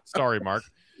apparently not. Sorry, Mark.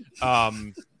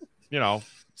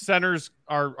 Centers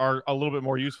are a little bit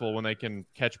more useful when they can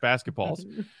catch basketballs.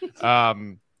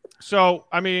 So,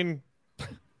 I mean,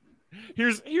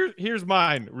 here's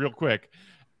mine real quick.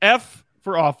 F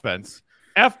for offense,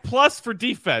 F plus for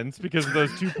defense because of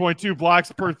those 2.2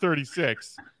 blocks per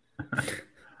 36,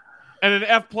 and an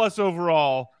F plus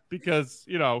overall because,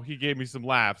 he gave me some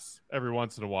laughs every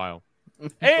once in a while,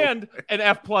 and an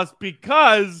F plus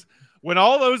because when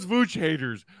all those Vooch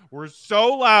haters were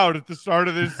so loud at the start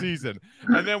of this season,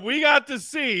 and then we got to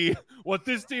see what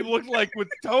this team looked like with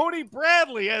Tony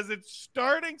Bradley as its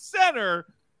starting center,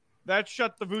 that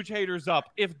shut the Vooch haters up,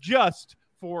 if just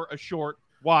for a short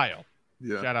while.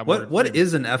 Yeah. Shout out What Morgan what Freeman.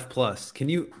 is an F plus? Can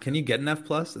you get an F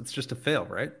plus? It's just a fail,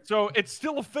 right? So it's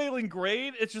still a failing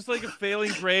grade. It's just like a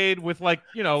failing grade with like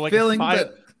like Failing, a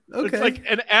smile. but okay. It's like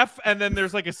an F, and then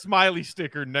there's like a smiley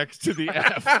sticker next to the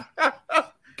F.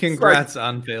 Congrats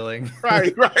on failing.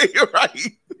 Right.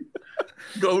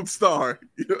 Gold star.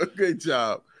 Great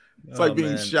job. It's like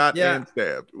being shot and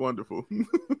stabbed. Wonderful.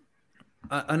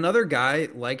 Another guy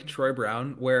like Troy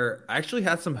Brown, where I actually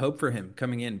had some hope for him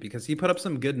coming in because he put up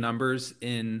some good numbers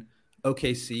in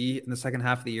OKC in the second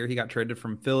half of the year. He got traded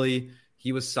from Philly.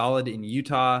 He was solid in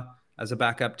Utah as a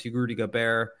backup to Rudy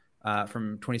Gobert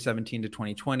from 2017 to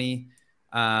 2020.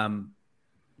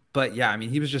 But yeah, I mean,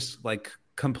 he was just like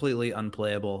completely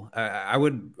unplayable. I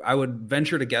would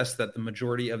venture to guess that the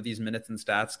majority of these minutes and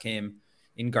stats came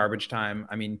in garbage time.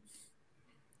 I mean,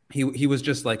 he was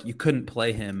just like, you couldn't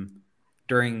play him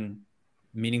during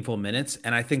meaningful minutes.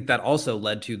 And I think that also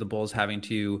led to the Bulls having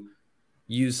to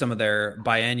use some of their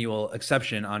biannual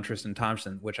exception on Tristan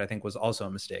Thompson, which I think was also a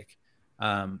mistake.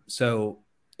 So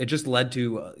it just led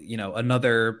to,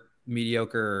 another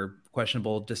mediocre or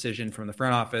questionable decision from the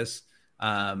front office.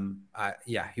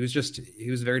 He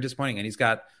was very disappointing, and he's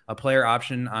got a player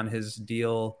option on his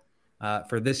deal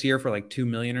for this year for like $2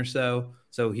 million or so.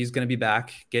 So he's going to be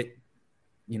back. Get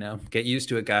used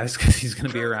to it, guys, because he's going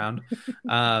to be around.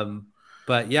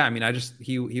 But yeah, I mean,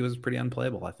 he was pretty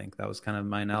unplayable. I think that was kind of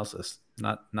my analysis.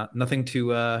 Nothing too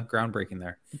groundbreaking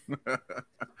there.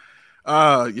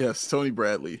 Yes, Tony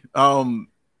Bradley. When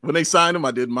they signed him,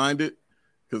 I didn't mind it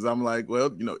because I'm like,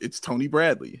 well, it's Tony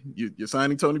Bradley. You're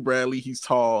signing Tony Bradley. He's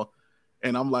tall.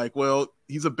 And I'm like, well,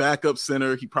 he's a backup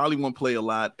center. He probably won't play a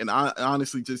lot. And I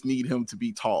honestly just need him to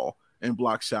be tall and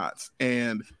block shots.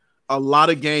 And a lot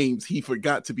of games he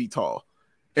forgot to be tall.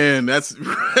 And that's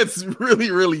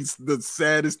really, really the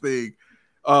saddest thing,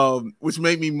 which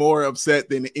made me more upset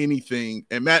than anything.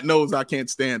 And Matt knows I can't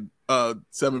stand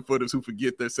 7-footers who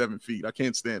forget they're 7 feet. I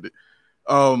can't stand it.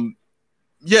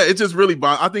 It just really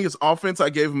I think his offense, I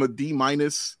gave him a D-,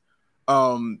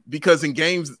 because in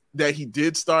games that he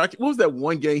did start, what was that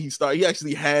one game he started? He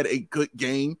actually had a good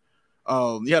game.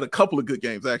 He had a couple of good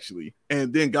games, actually,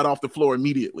 and then got off the floor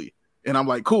immediately. And I'm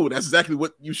like, cool, that's exactly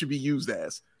what you should be used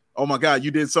as. Oh, my God, you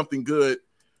did something good.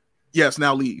 Yes,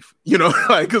 now leave.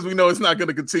 Because we know it's not going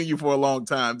to continue for a long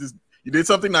time. You did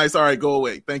something nice. All right, go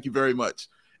away. Thank you very much.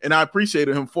 And I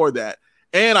appreciated him for that.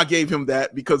 And I gave him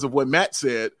that because of what Matt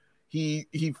said.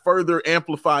 He further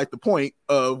amplified the point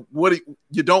of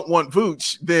you don't want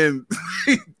Vooch, then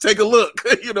take a look.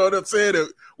 You know what I'm saying?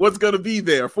 What's going to be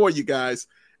there for you guys.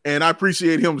 And I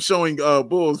appreciate him showing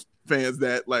Bulls fans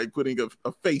that, like, putting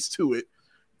a face to it.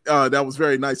 That was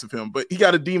very nice of him. But he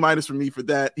got a D- from me for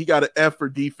that. He got an F for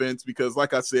defense because,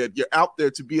 like I said, you're out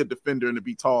there to be a defender and to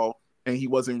be tall, and he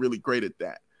wasn't really great at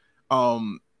that.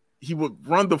 He would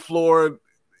run the floor.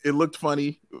 It looked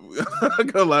funny. I'm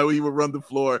gonna lie, he would run the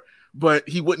floor, but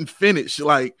he wouldn't finish.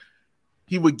 Like,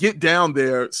 he would get down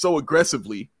there so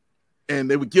aggressively, and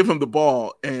they would give him the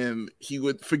ball, and he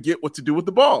would forget what to do with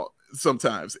the ball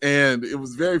sometimes. And it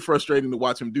was very frustrating to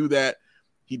watch him do that.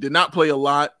 He did not play a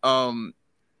lot. I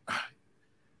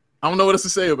don't know what else to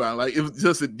say about it. Like, it was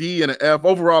just a D and an F.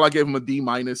 Overall, I gave him a D-,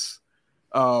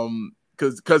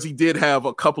 because he did have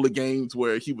a couple of games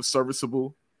where he was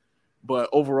serviceable. But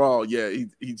overall, he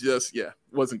just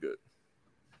wasn't good.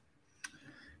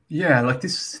 Yeah, like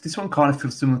this one kind of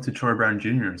feels similar to Troy Brown Jr.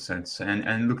 in a sense.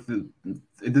 And look,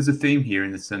 there's a theme here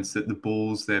in the sense that the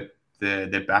Bulls, their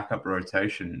backup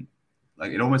rotation,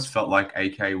 like, it almost felt like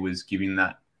AK was giving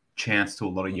that chance to a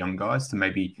lot of young guys to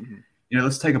maybe,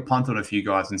 let's take a punt on a few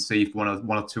guys and see if one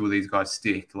or two of these guys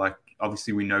stick. Like,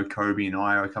 obviously we know Kobe and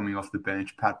I are coming off the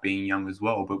bench, Pat being young as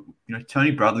well. But,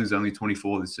 Tony Bradley's only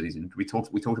 24 this season. We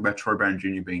talked about Troy Brown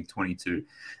Jr. being 22.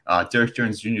 Derek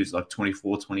Jones Jr. is like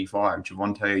 24, 25.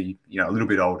 Javonte, a little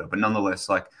bit older. But nonetheless,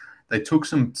 like, they took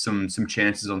some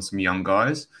chances on some young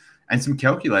guys and some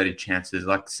calculated chances,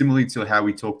 like similarly to how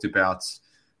we talked about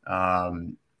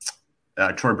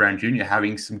Troy Brown Jr.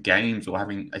 having some games or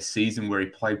having a season where he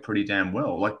played pretty damn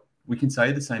well. Like, we can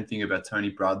say the same thing about Tony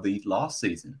Bradley last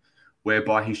season,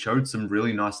 whereby he showed some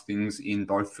really nice things in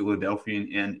both Philadelphia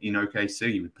and in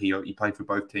OKC. He played for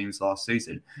both teams last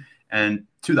season. And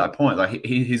to that point, like,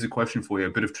 here's a question for you,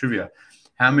 a bit of trivia.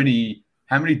 How many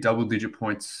double-digit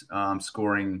points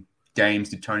scoring games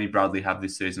did Tony Bradley have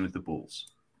this season with the Bulls?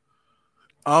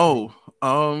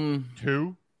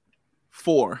 2?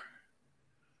 4.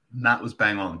 Matt was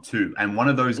bang on 2. And one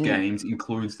of those games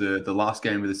includes the last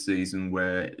game of the season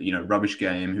where, rubbish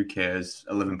game, who cares,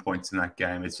 11 points in that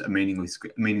game. It's a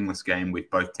meaningless game with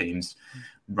both teams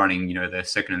running, their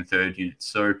second and third units.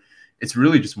 So it's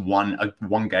really just one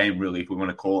game, really, if we want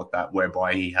to call it that,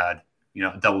 whereby he had,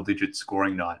 a double-digit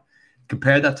scoring night.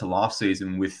 Compare that to last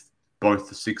season with both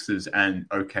the Sixers and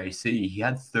OKC. He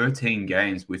had 13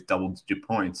 games with double-digit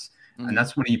points, and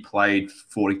that's when he played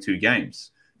 42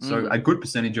 games. So a good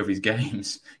percentage of his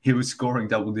games, he was scoring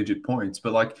double-digit points.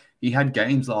 But, he had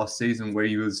games last season where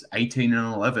he was 18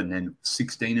 and 11 and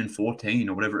 16 and 14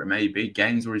 or whatever it may be,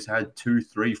 games where he's had 2,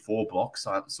 3, 4 blocks,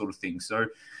 sort of thing. So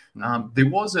there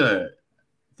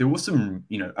was some,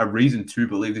 a reason to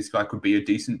believe this guy could be a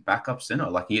decent backup center.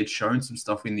 He had shown some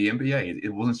stuff in the NBA. It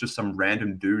wasn't just some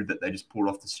random dude that they just pulled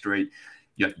off the street.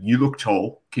 Yeah, you look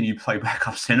tall. Can you play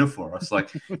backup center for us?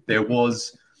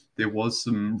 There was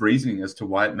some reasoning as to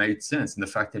why it made sense. And the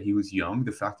fact that he was young,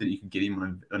 the fact that you could get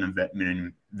him on a vet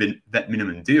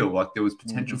minimum deal, there was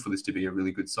potential for this to be a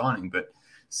really good signing. But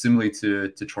similarly to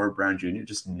Troy Brown Jr., it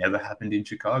just never happened in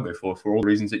Chicago for all the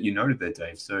reasons that you noted there,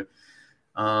 Dave. So,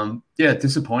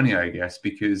 disappointing, I guess,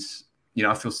 because,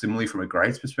 I feel similarly from a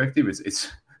grades perspective.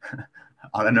 It's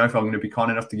I don't know if I'm going to be kind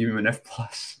enough to give him an F+.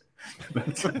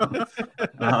 But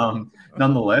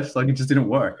nonetheless, it just didn't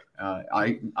work.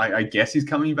 I guess he's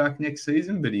coming back next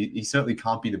season, but he certainly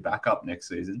can't be the backup next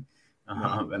season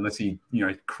unless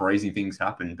crazy things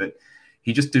happen. But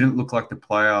he just didn't look like the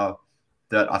player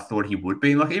that I thought he would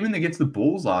be. Even against the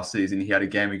Bulls last season, he had a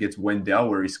game against Wendell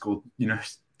where he scored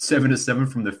 7 of 7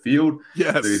 from the field.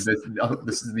 Yes. This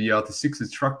is the Sixers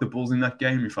trucked the Bulls in that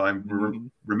game, if I'm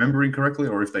remembering correctly,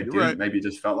 or if they didn't, right. Maybe it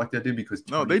just felt like they did because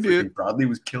they did. Bradley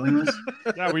was killing us.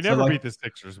 Yeah, we never beat the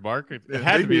Sixers, Mark. It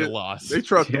had to be a loss. They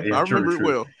trucked them. I remember it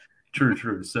well.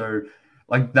 True. So,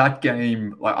 that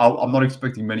game, I'm not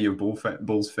expecting many of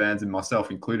Bulls fans and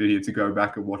myself included here to go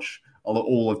back and watch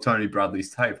all of Tony Bradley's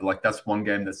tape. That's one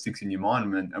game that sticks in your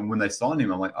mind. And when they signed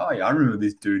him, I'm like, oh yeah, I remember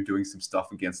this dude doing some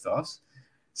stuff against us.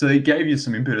 So he gave you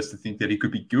some impetus to think that he could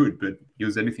be good, but he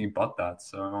was anything but that.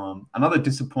 So another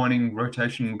disappointing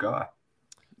rotational guy.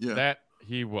 Yeah, that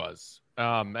he was.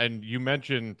 And you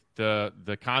mentioned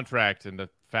the contract and the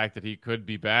fact that he could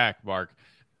be back, Mark.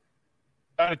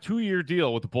 Got a 2-year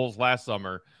deal with the Bulls last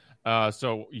summer.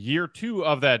 So year 2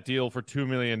 of that deal for $2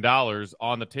 million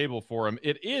on the table for him.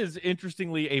 It is,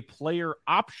 interestingly, a player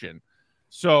option.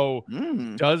 So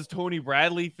does Tony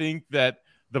Bradley think that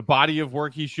the body of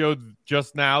work he showed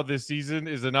just now this season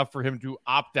is enough for him to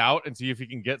opt out and see if he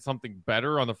can get something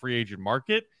better on the free agent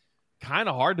market? Kind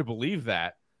of hard to believe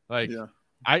that.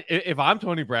 If I'm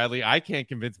Tony Bradley, I can't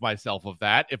convince myself of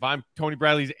that. If I'm Tony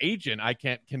Bradley's agent, I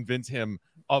can't convince him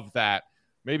of that.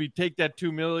 Maybe take that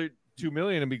 $2 million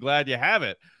and be glad you have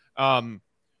it.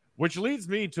 Which leads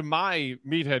me to my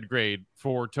meathead grade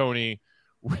for Tony,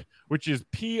 which is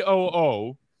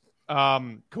POO.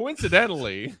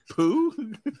 Coincidentally,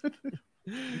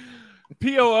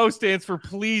 POO stands for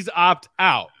please opt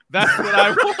out. That's what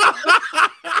I want.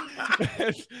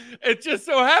 It just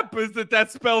so happens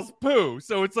that spells poo.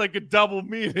 So it's like a double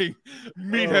meathead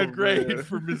grade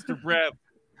for Mr. Bradley.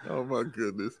 Oh my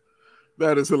goodness.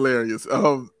 That is hilarious.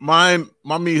 My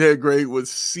meathead grade was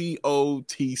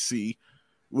COTC,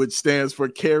 which stands for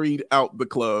carried out the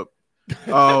club.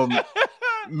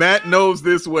 Matt knows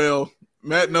this well.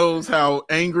 Matt knows how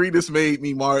angry this made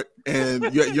me, Mark.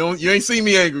 And you ain't seen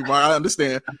me angry, Mark. I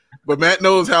understand. But Matt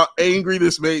knows how angry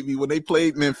this made me when they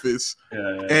played Memphis.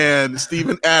 And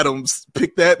Steven Adams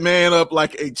picked that man up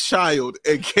like a child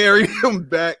and carried him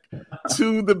back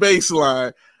to the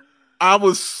baseline. I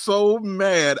was so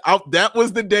mad. That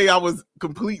was the day I was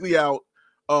completely out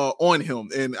on him.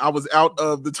 And I was out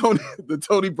of the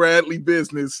Tony Bradley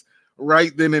business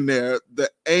right then and there. The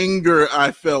anger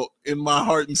I felt in my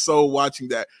heart and soul watching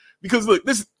that, because look,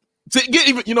 to get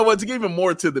even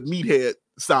more to the meathead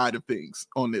side of things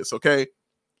on this. Okay,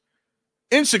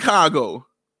 in Chicago,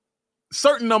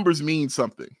 certain numbers mean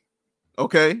something.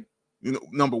 Okay,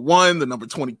 number 1, the number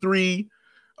 23,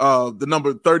 the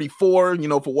number 34.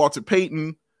 For Walter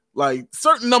Payton,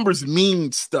 certain numbers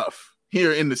mean stuff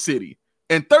here in the city.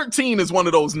 And 13 is one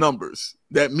of those numbers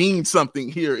that means something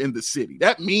here in the city.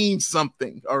 That means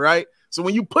something, all right? So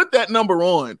when you put that number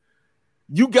on,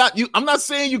 I'm not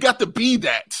saying you got to be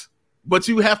that, but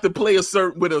you have to play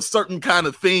with a certain kind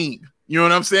of thing. You know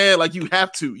what I'm saying? You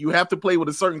have to play with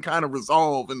a certain kind of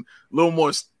resolve and a little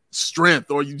more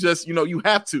strength, or you just, you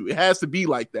have to. It has to be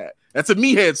like that. That's a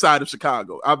meathead side of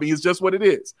Chicago. I mean, it's just what it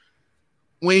is.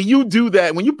 When you do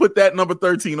that, when you put that number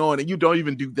 13 on and you don't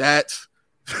even do that,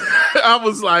 I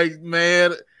was like,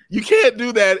 man, you can't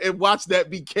do that and watch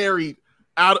that be carried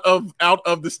out of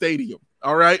the stadium,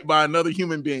 all right, by another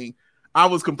human being. I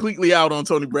was completely out on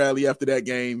Tony Bradley after that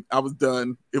game. I was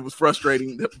done. It was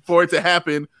frustrating for it to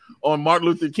happen on Martin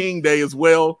Luther King Day as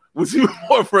well. Was even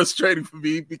more frustrating for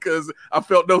me because I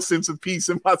felt no sense of peace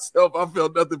in myself. I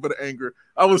felt nothing but anger.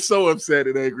 I was so upset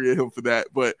and angry at him for that.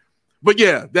 But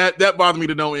yeah, that bothered me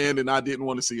to no end, and I didn't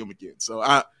want to see him again. So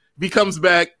if he comes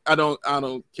back, I don't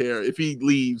care. If he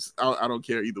leaves, I don't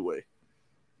care either way.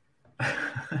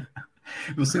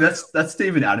 Well, see, that's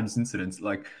Steven Adams' incident.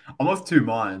 Like, I'm of two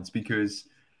minds because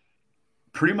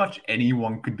pretty much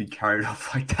anyone could be carried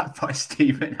off like that by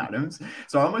Steven Adams.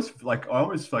 So I almost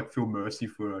feel mercy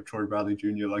for Troy Bradley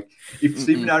Jr. Like, if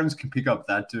Steven Adams can pick up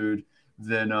that dude,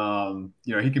 then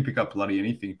he can pick up bloody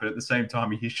anything. But at the same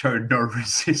time, he showed no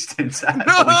resistance.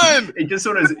 Like, he just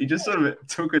sort of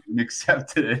took it and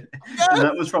accepted it. Yes. And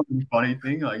that was probably the funny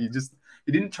thing. Like,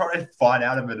 he didn't try to fight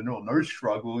out of it at all. No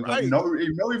struggle. Right. Like,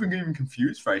 no even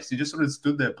confused face. He just sort of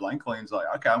stood there blankly and was like,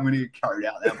 okay, I'm going to get carried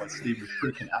out there by Steven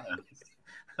freaking Adams.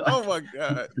 Oh, my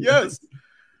God. Yes.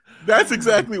 That's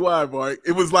exactly why, Mark.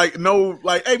 It was like, no,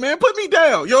 like, hey, man, put me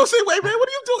down. You know what I'm saying? Wait, man, what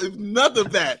are you doing? It was none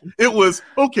of that. It was,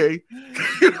 okay.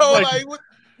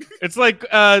 It's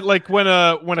like when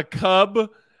a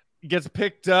cub gets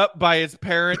picked up by its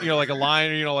parent, like a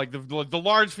lion, like the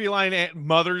large feline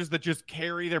mothers that just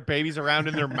carry their babies around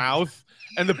in their mouth,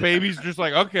 and the baby's just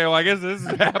like, okay, well, I guess this is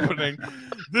happening.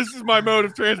 This is my mode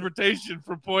of transportation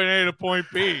from point A to point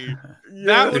B.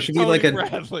 Yeah, there should be like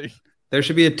Bradley. There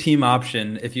should be a team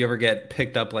option if you ever get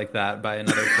picked up like that by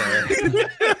another player.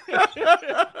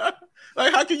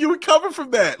 Like, how can you recover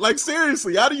from that? Like,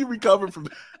 seriously, how do you recover from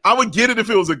that? I would get it if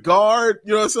it was a guard,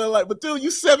 you know what I'm saying? Like, but dude, you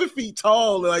 7 feet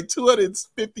tall, like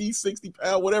 250, 60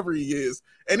 pounds, whatever he is.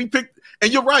 And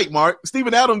you're right, Mark.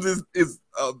 Steven Adams is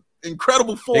an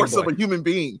incredible force of a human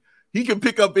being. He can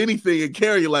pick up anything and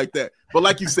carry it like that. But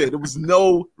like you said, there was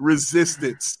no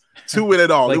resistance to it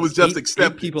at all. Like, it was just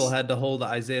acceptance. 8 people had to hold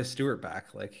Isaiah Stewart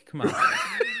back. Like, come on.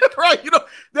 Right.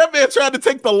 That man tried to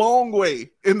take the long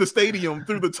way in the stadium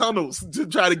through the tunnels to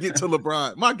try to get to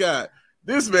LeBron. My God,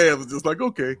 this man was just like,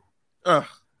 okay.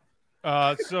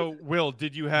 So, Will,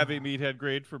 did you have a meathead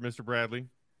grade for Mr. Bradley?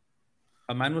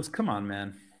 Mine was, come on,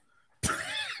 man.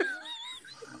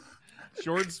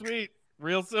 Short and sweet.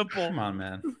 Real simple. Come on,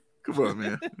 man. Come on,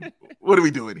 man. What are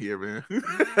we doing here, man?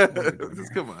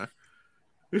 Just come on.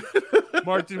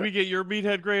 Mark, did we get your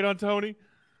meathead grade on Tony?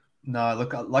 No,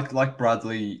 look, like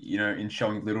Bradley, in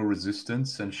showing little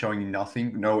resistance and showing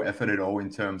no effort at all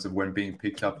in terms of when being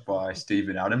picked up by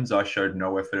Steven Adams. I showed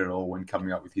no effort at all when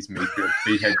coming up with his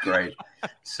meathead grade.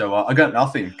 So I got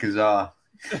nothing because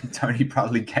Tony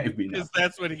Bradley gave me nothing. Because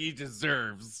that's what he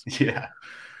deserves. Yeah.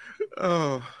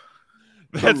 Oh,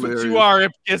 that's hilarious. What you are.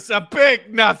 It's a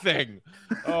big nothing.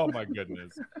 Oh my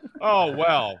goodness. Oh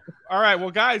well. All right.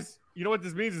 Well, guys, you know what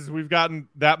this means is we've gotten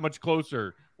that much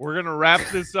closer. We're gonna wrap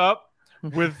this up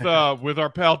with our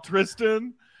pal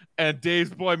Tristan and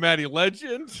Dave's boy Matty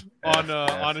Legend on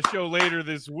a show later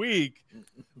this week.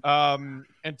 And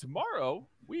tomorrow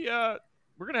we're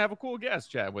gonna have a cool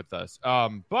guest chat with us.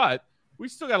 But we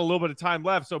still got a little bit of time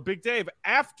left. So Big Dave,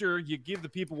 after you give the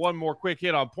people one more quick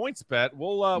hit on PointsBet,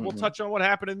 we'll touch on what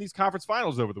happened in these conference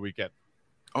finals over the weekend.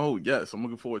 Oh yes, I'm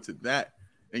looking forward to that.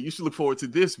 And you should look forward to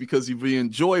this because if you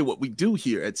enjoy what we do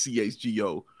here at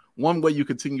CHGO, one way you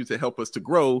continue to help us to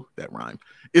grow, that rhyme,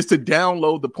 is to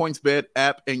download the PointsBet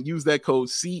app and use that code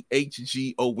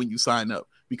CHGO when you sign up.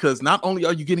 Because not only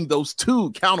are you getting those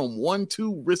two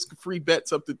risk-free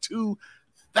bets up to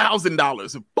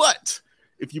 $2,000, but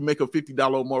if you make a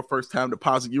 $50 or more first-time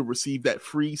deposit, you'll receive that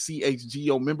free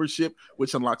CHGO membership,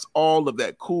 which unlocks all of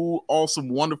that cool, awesome,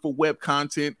 wonderful web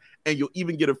content, and you'll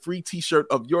even get a free t-shirt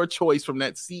of your choice from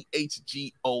that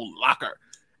CHGO locker.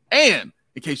 And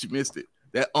in case you missed it,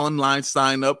 that online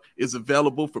sign-up is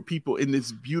available for people in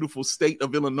this beautiful state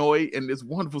of Illinois and this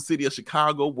wonderful city of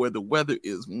Chicago where the weather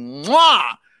is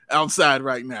outside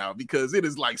right now because it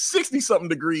is like 60-something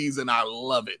degrees, and I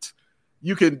love it.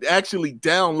 You can actually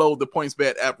download the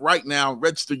PointsBet app right now,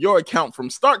 register your account from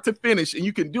start to finish, and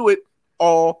you can do it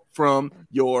all from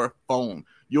your phone.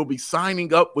 You'll be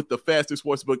signing up with the fastest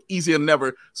sportsbook, easier than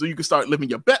ever, so you can start living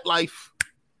your bet life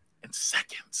in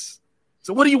seconds.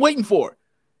 So what are you waiting for?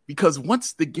 Because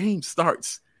once the game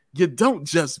starts, you don't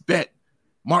just bet.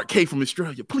 Mark K from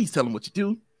Australia, please tell them what you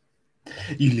do.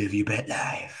 You live your bet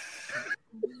life.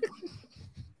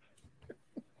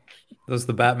 That was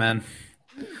the Batman.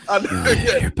 You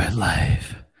live your bet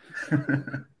life.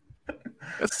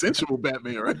 That's sensual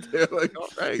Batman right there. Like, all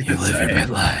right. You live your bet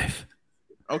life.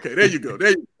 Okay, there you go. There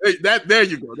you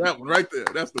go. That one right there.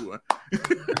 That's the one.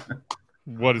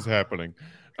 What is happening?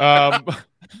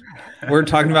 We're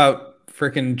talking about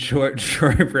freaking Troy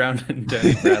Brown and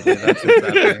Tony Bradley. That's what's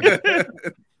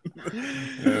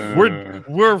happening.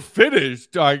 We're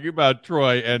finished talking about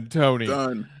Troy and Tony.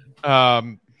 Done.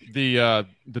 The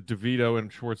DeVito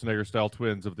and Schwarzenegger style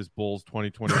twins of this Bulls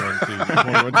 2021 season,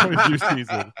 21-22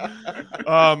 season.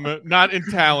 Not in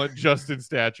talent, just in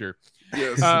stature.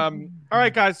 Yes. All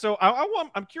right, guys. So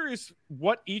I'm curious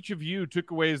what each of you took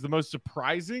away as the most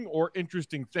surprising or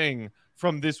interesting thing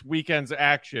from this weekend's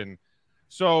action.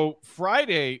 So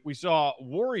Friday, we saw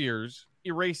Warriors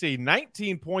erase a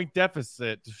 19-point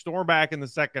deficit to storm back in the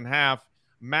second half,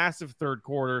 massive third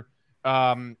quarter,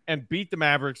 and beat the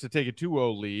Mavericks to take a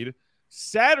 2-0 lead.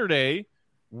 Saturday,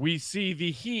 we see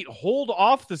the Heat hold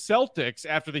off the Celtics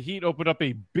after the Heat opened up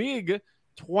a big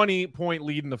 20-point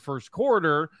lead in the first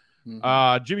quarter.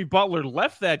 Jimmy Butler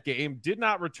left that game, did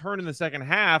not return in the second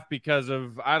half because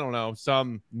of, I don't know,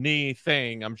 some knee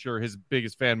thing. I'm sure his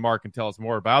biggest fan, Mark, can tell us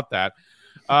more about that.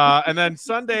 And then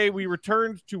Sunday, we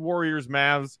returned to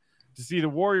Warriors-Mavs to see the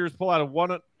Warriors pull out a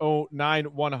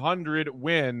 109-100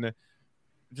 win,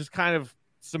 just kind of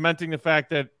cementing the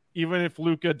fact that even if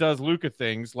Luka does Luka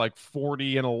things like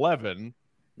 40-11,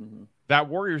 that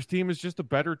Warriors team is just a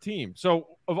better team. So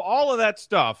of all of that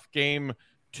stuff, game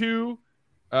 2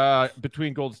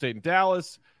 between Golden State and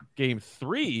Dallas, game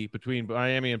 3 between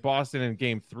Miami and Boston, and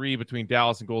game 3 between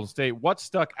Dallas and Golden State, what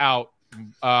stuck out?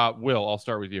 Will, I'll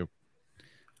start with you.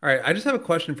 All right, I just have a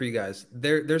question for you guys.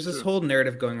 There's this whole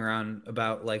narrative going around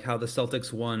about like how the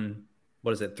Celtics won,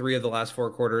 3 of the last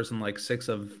 4 quarters and like 6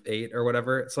 of 8 or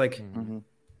whatever. It's like,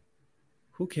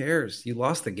 who cares? You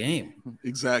lost the game.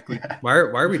 Exactly. Why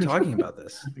are we talking about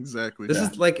this? Exactly. This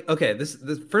is like, okay, this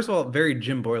first of all, very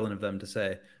Jim Boylan of them to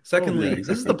say. Secondly,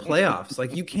 this is the playoffs.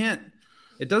 Like you can't,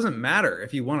 it doesn't matter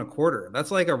if you won a quarter. That's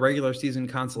like a regular season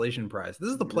consolation prize. This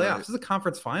is the playoffs. This is the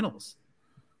conference finals.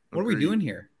 What are we doing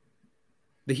here?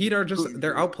 The Heat are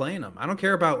they're outplaying them. I don't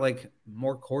care about like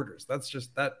more quarters.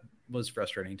 That was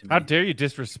frustrating to me. How dare you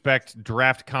disrespect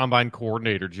draft combine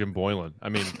coordinator Jim Boylan? I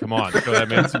mean, come on, show that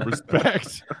man some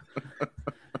respect.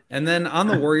 And then on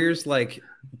the Warriors, like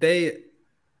the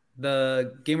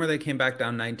game where they came back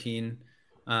down 19,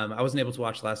 I wasn't able to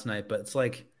watch last night, but it's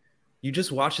like you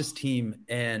just watch this team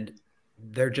and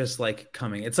they're just like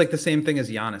coming. It's like the same thing as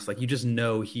Giannis. Like you just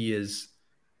know he is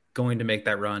going to make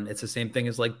that run. It's the same thing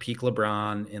as like peak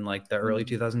LeBron in like the early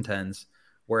 2010s,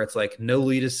 where it's like no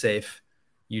lead is safe.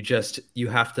 You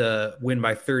have to win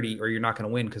by 30 or you're not going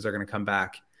to win because they're going to come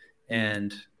back.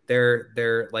 And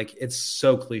they're like, it's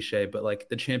so cliche, but like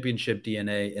the championship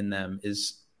DNA in them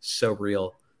is so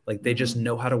real. Like they just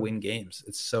know how to win games.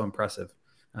 It's so impressive.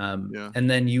 And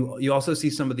then you also see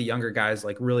some of the younger guys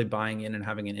like really buying in and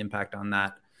having an impact on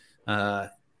that.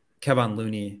 Kevon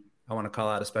Looney, I want to call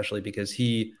out especially because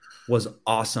he was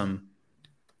awesome.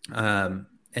 And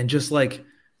just like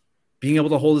being able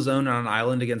to hold his own on an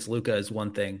island against Luka is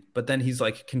one thing, but then he's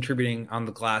like contributing on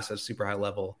the glass at a super high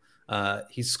level.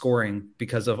 He's scoring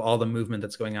because of all the movement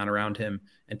that's going on around him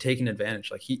and taking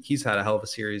advantage. Like he's had a hell of a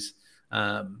series.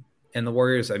 And the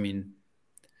Warriors, I mean,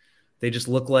 they just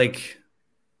look like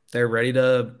they're ready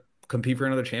to compete for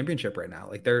another championship right now.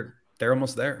 Like they're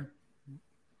almost there.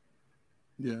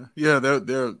 Yeah,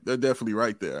 they're definitely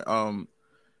right there.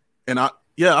 And I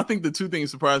think the two things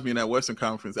surprised me in that Western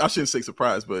Conference. I shouldn't say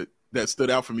surprised, but that stood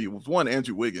out for me was one,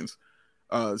 Andrew Wiggins.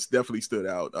 It's definitely stood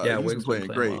out. He's been playing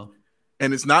great. Well.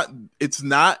 And it's not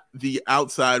the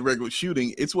outside regular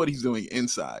shooting, it's what he's doing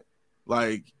inside.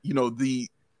 Like, you know, the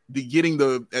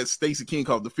getting as Stacey King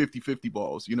called, the 50-50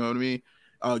 balls, you know what I mean?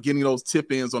 Getting those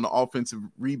tip ins on the offensive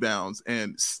rebounds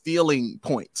and stealing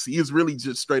points. He is really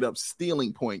just straight up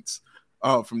stealing points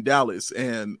from Dallas.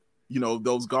 And, you know,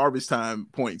 those garbage time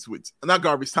points, which not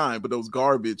garbage time, but those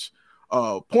garbage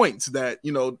points that,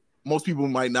 you know, most people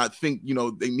might not think, you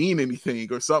know, they mean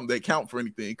anything or something, they count for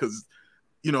anything because,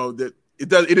 you know, that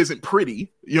it isn't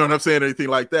pretty, you know what I'm saying, or anything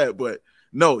like that. But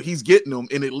no, he's getting them,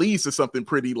 and it leads to something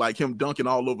pretty like him dunking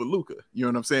all over Luka. You know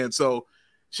what I'm saying? So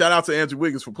shout out to Andrew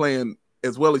Wiggins for playing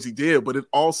as well as he did, but it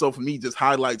also for me just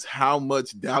highlights how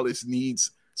much Dallas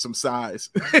needs some size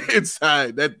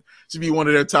inside. That should be one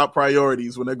of their top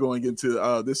priorities when they're going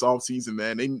into this offseason,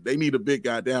 man. They need a big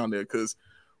guy down there because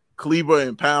Kleber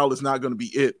and Powell is not going to be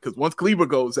it. Because once Kleber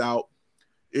goes out,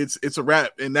 it's a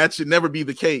wrap, and that should never be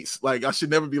the case. Like I should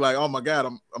never be like, oh my God,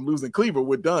 I'm losing Kleber,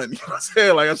 we're done. You know what I'm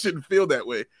saying? Like I shouldn't feel that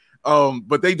way.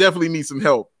 But they definitely need some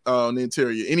help on the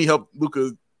interior. Any help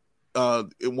Luka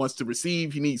wants to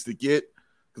receive, he needs to get.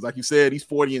 Because like you said, he's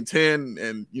 40-10,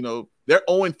 and you know they're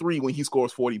 0-3 when he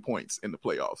scores 40 points in the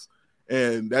playoffs,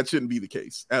 and that shouldn't be the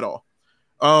case at all.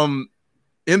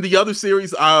 In the other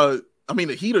series, I mean,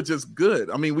 the Heat are just good.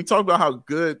 I mean, we talk about how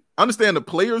good. I understand the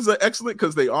players are excellent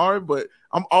because they are, but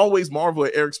I'm always marvel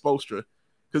at Eric Spoelstra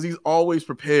because he's always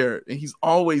prepared and he's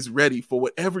always ready for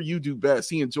whatever you do best.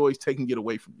 He enjoys taking it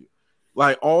away from you,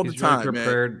 like all He's the time, really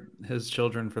prepared man. his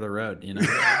children for the road, you know.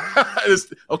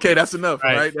 Okay, that's enough,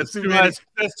 right? That's too much.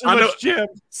 That's too much, Jim.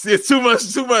 It's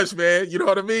too much, man. You know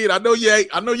what I mean? I know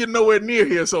you're nowhere near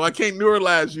here, so I can't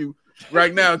neuralize you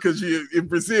right now because you're in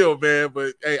Brazil, man.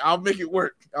 But hey, I'll make it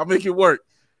work.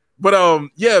 But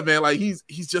yeah, man, like he's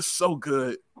just so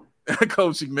good at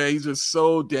coaching, man. He's just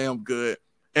so damn good.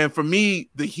 And for me,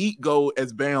 the Heat go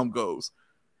as Bam goes.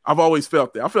 I've always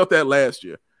felt that. I felt that last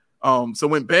year. So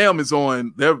when Bam is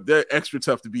on, they're extra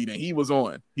tough to beat. And he was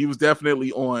on. He was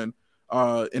definitely on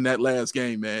in that last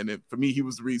game, man. And for me, he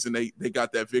was the reason they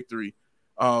got that victory.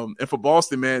 And for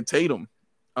Boston, man, Tatum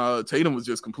was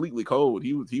just completely cold.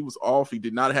 He was off. He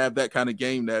did not have that kind of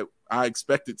game that I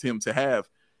expected him to have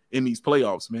in these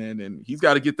playoffs, man. And he's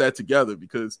got to get that together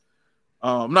because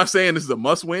I'm not saying this is a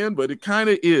must win, but it kind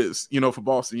of is, for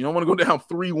Boston. You don't want to go down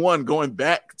 3-1 going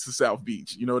back to South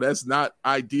Beach. That's not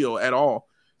ideal at all.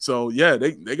 So, yeah,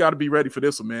 they got to be ready for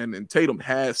this one, man. And Tatum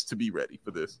has to be ready for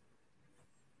this.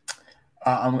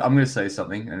 I'm going to say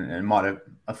something, and it might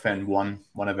offend one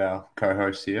of our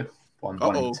co-hosts here, one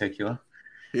in particular.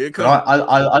 Here it comes.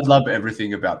 I love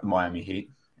everything about the Miami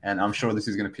Heat, and I'm sure this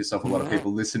is going to piss off a lot of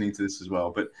people listening to this as well.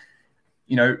 But,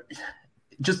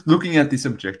 just looking at this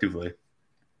objectively,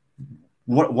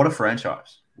 what a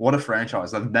franchise. What a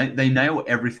franchise. Like they nail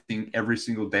everything every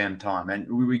single damn time. And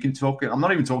we can talk. I'm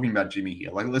not even talking about Jimmy here.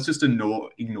 Like, let's just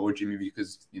ignore Jimmy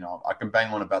because, I can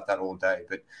bang on about that all day.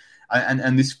 But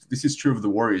and this is true of the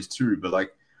Warriors too. But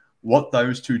like what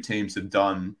those two teams have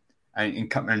done and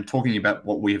talking about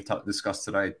what we have discussed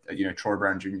today, Troy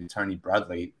Brown Jr., Tony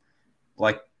Bradley,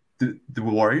 like the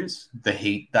Warriors, the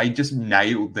Heat, they just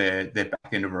nailed their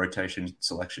back end of rotation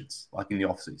selections, like in the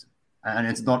offseason. And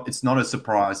it's not a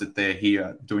surprise that they're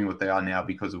here doing what they are now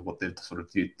because of what they sort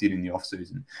of did in the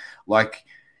offseason. Like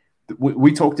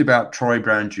we talked about Troy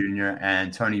Brown Jr.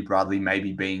 and Tony Bradley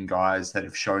maybe being guys that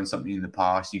have shown something in the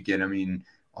past. You get them in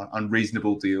on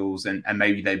reasonable deals and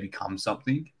maybe they become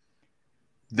something.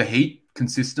 The Heat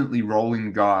consistently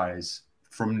rolling guys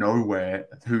from nowhere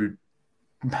who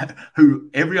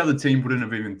every other team wouldn't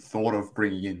have even thought of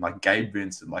bringing in, like Gabe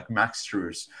Vincent, like Max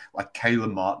Strus, like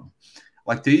Caleb Martin.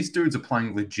 Like these dudes are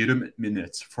playing legitimate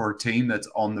minutes for a team that's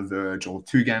on the verge or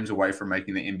 2 games away from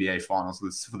making the NBA Finals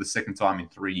for the second time in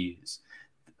 3 years.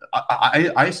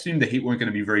 I assumed the Heat weren't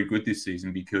going to be very good this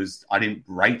season because I didn't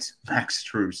rate Max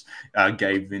Strus,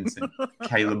 Gabe Vincent,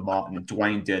 Caleb Martin,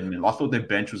 Dwayne Dedman. I thought their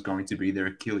bench was going to be their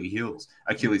Achilles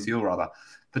heel rather.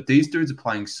 But these dudes are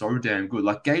playing so damn good.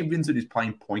 Like Gabe Vincent is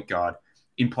playing point guard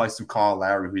in place of Kyle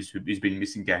Lowry, who's been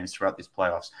missing games throughout this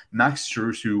playoffs. Max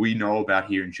Strus, who we know about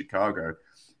here in Chicago,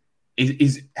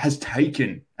 has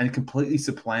taken and completely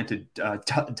supplanted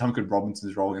Duncan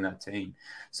Robinson's role in that team.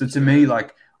 So to me,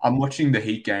 like, I'm watching the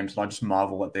Heat games and I just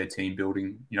marvel at their team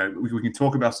building. We can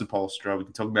talk about Spoelstra, we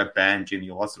can talk about Bam, Jimmy,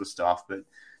 all that sort of stuff, but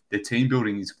their team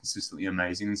building is consistently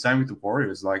amazing. And same with the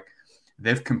Warriors. Like,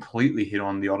 they've completely hit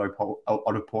on the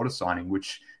Otto Porter signing,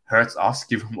 which hurts us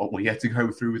given what we had to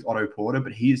go through with Otto Porter,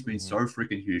 but he has been so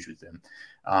freaking huge with them.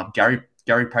 Gary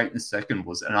Payton II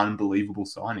was an unbelievable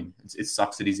signing. It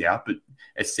sucks that he's out, but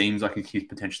it seems like he's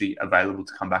potentially available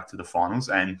to come back to the finals.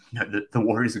 And the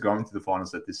Warriors are going to the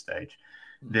finals at this stage.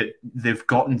 They've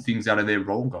gotten things out of their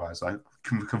role guys like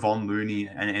Kevon Looney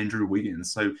and Andrew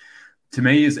Wiggins. So to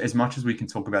me, as much as we can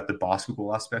talk about the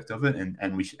basketball aspect of it,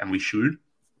 and we should,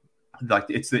 like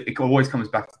it always comes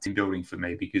back to team building for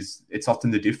me because it's often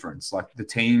the difference. Like the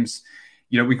teams,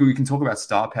 we can talk about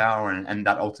star power and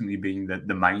that ultimately being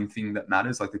the main thing that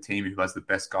matters. Like the team who has the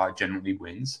best guy generally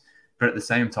wins. But at the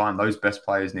same time, those best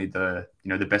players need the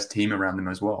best team around them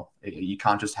as well. You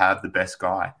can't just have the best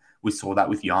guy. We saw that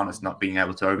with Giannis not being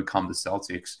able to overcome the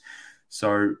Celtics.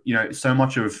 So, so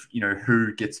much of,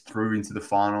 who gets through into the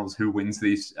finals, who wins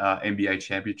this NBA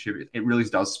championship, it really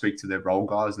does speak to their role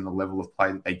guys and the level of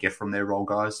play that they get from their role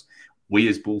guys. We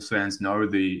as Bulls fans know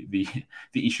the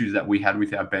issues that we had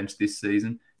with our bench this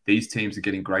season. These teams are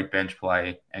getting great bench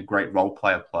play and great role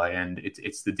player play, and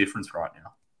it's the difference right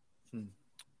now.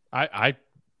 I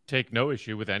take no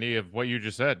issue with any of what you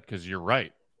just said because you're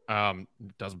right. It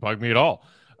doesn't bug me at all.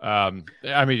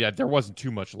 There wasn't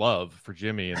too much love for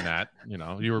Jimmy in that.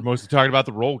 You were mostly talking about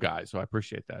the role guys, so I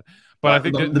appreciate that. But I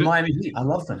think the Miami Heat, I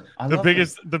love them.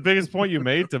 The biggest point you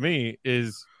made to me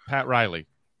is Pat Riley.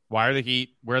 Why are the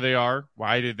Heat where they are?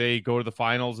 Why did they go to the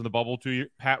finals in the bubble 2 years?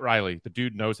 Pat Riley, the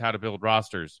dude knows how to build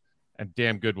rosters and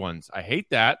damn good ones. I hate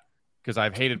that because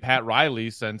I've hated Pat Riley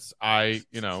since I,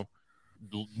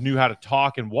 knew how to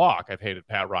talk and walk. I've hated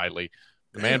Pat Riley.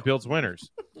 The man builds winners.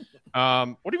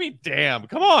 What do you mean, damn?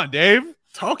 Come on, Dave.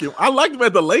 Talking. I liked him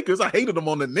at the Lakers. I hated him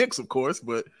on the Knicks, of course,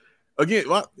 but again,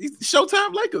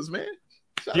 Showtime Lakers, man.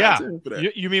 Shout out to him for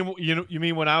that. You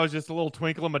mean when I was just a little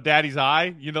twinkle in my daddy's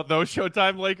eye? Those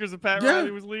Showtime Lakers that Pat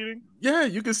Riley was leading? Yeah,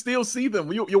 you can still see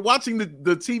them. You're watching the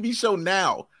TV show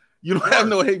now. You don't have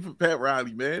no hate for Pat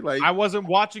Riley, man. Like, I wasn't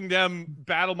watching them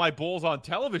battle my Bulls on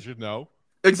television, though.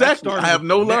 Exactly. I have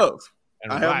no love.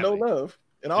 I have no love.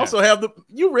 And I also have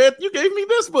you gave me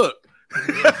this book.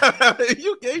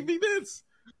 You gave me this.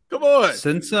 Come on.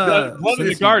 Since Love in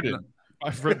the Garden.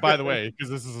 By the way,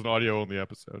 because this is an audio-only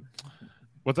episode.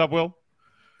 What's up, Will?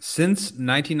 Since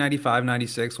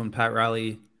 1995-96, when Pat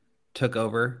Riley took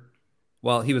over,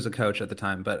 well, he was a coach at the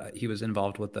time, but he was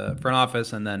involved with the front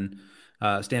office, and then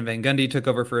Stan Van Gundy took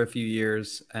over for a few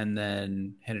years and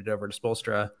then handed it over to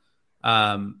Spoelstra.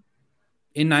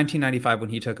 In 1995, when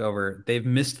he took over, they've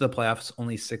missed the playoffs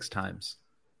only 6 times.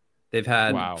 They've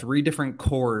had 3 different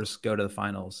cores go to the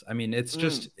finals. I mean, it's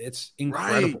just, it's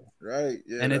incredible. Right.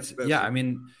 Yeah, and I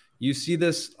mean, you see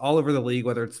this all over the league,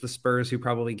 whether it's the Spurs, who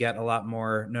probably get a lot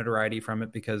more notoriety from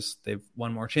it because they've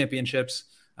won more championships.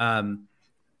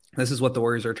 This is what the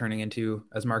Warriors are turning into,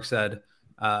 as Mark said.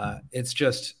 It's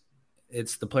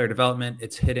the player development.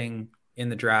 It's hitting in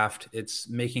the draft. It's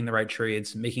making the right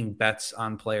trades, making bets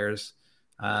on players,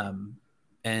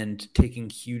 and taking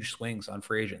huge swings on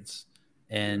free agents.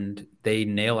 And they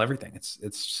nail everything.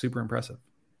 It's super impressive.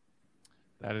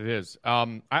 That it is.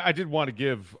 I did want to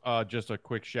give just a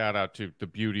quick shout out to the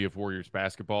beauty of Warriors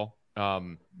basketball.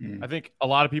 I think a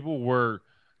lot of people were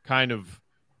kind of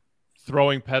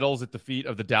throwing pedals at the feet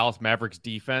of the Dallas Mavericks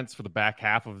defense for the back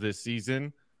half of this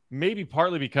season, maybe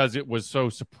partly because it was so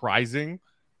surprising.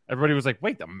 Everybody was like,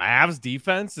 wait, the Mavs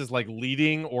defense is like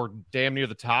leading or damn near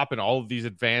the top in all of these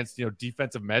advanced,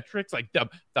 defensive metrics. Like the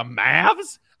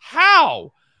Mavs?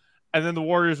 How? And then the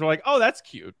Warriors were like, oh, that's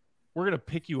cute. We're going to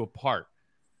pick you apart.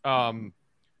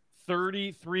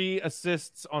 33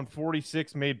 assists on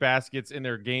 46 made baskets in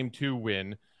their game 2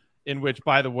 win, in which,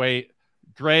 by the way,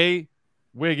 Dre,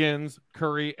 Wiggins,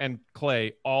 Curry, and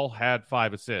Clay all had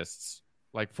 5 assists.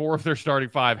 Like 4 of their starting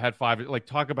 5 had 5. Like,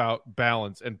 talk about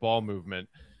balance and ball movement.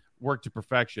 Worked to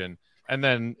perfection. And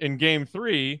then in game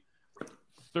 3,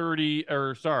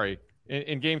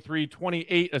 in game 3,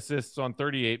 28 assists on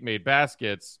 38 made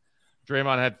baskets.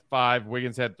 Draymond had 5,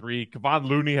 Wiggins had 3, Kevon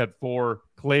Looney had 4,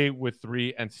 Clay with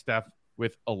 3, and Steph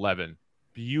with 11.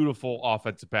 Beautiful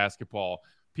offensive basketball.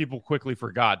 People quickly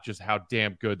forgot just how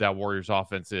damn good that Warriors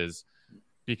offense is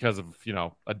because of,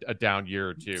 a down year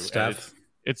or two. Steph.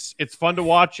 It's fun to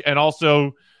watch, and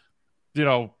also,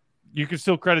 you can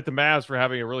still credit the Mavs for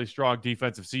having a really strong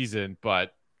defensive season,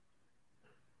 but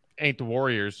ain't the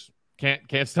Warriors.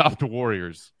 Can't stop the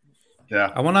Warriors.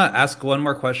 Yeah. I want to ask one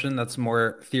more question that's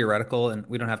more theoretical, and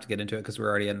we don't have to get into it because we're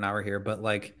already at an hour here, but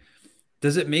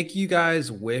does it make you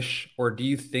guys wish, or do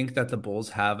you think that the Bulls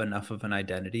have enough of an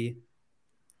identity?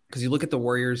 Because you look at the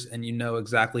Warriors and you know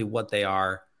exactly what they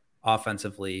are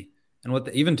offensively, and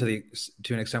even to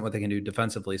an extent what they can do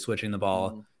defensively, switching the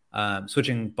ball,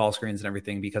 switching ball screens and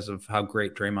everything because of how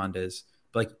great Draymond is.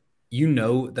 But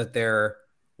that they're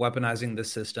weaponizing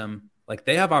this system. Like,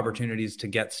 they have opportunities to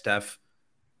get Steph,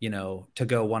 to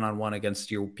go one-on-one against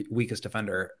your weakest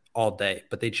defender all day,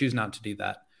 but they choose not to do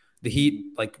that. The Heat,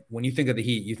 when you think of the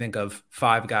Heat, you think of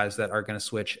 5 guys that are going to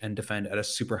switch and defend at a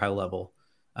super high level.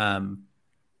 And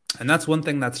that's one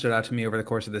thing that stood out to me over the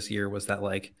course of this year was that,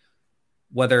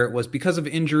 whether it was because of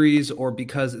injuries or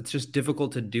because it's just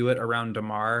difficult to do it around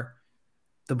DeMar,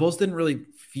 the Bulls didn't really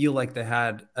feel like they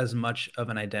had as much of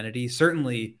an identity.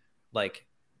 Certainly,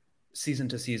 season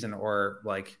to season or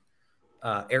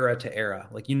era to era.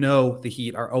 The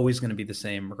Heat are always going to be the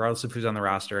same, regardless of who's on the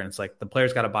roster. And it's the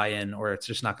players got to buy in or it's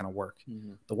just not going to work.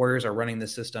 Mm-hmm. The Warriors are running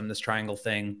this system, this triangle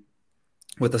thing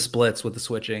with the splits, with the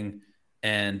switching.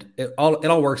 And it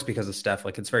all works because of Steph.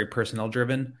 It's very personnel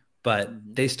driven, but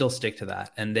they still stick to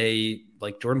that. And they,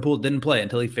 Jordan Poole didn't play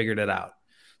until he figured it out.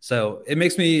 So it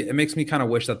makes me kind of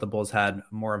wish that the Bulls had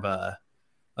more of a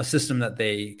system that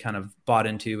they kind of bought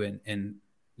into and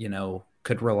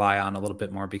could rely on a little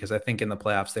bit more, because I think in the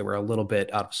playoffs they were a little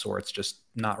bit out of sorts, just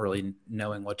not really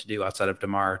knowing what to do outside of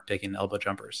DeMar taking elbow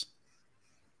jumpers.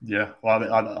 Yeah, well,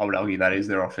 I would argue that is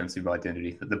their offensive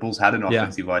identity. The Bulls had an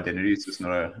offensive identity. It's just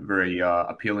not a very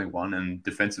appealing one. And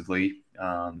defensively,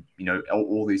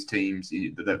 all these teams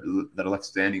that are left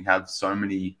standing have so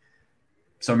many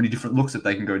different looks that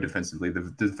they can go defensively.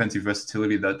 The defensive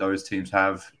versatility that those teams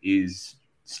have is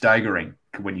staggering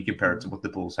when you compare it to what the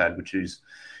Bulls had, which is,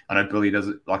 I know Billy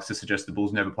likes to suggest the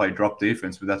Bulls never play drop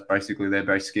defense, but that's basically their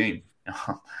base scheme.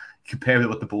 Compare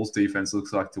what the Bulls defense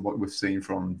looks like to what we've seen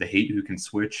from the Heat, who can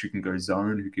switch, who can go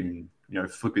zone, who can,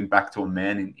 flip it back to a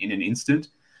man in an instant.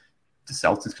 The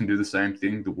Celtics can do the same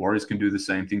thing. The Warriors can do the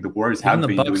same thing. The Warriors have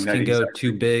been doing that. The Bucks can go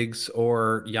two bigs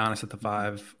or Giannis at the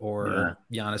 5 or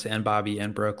Giannis and Bobby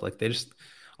and Brooke. Like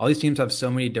all these teams have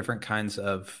so many different kinds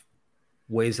of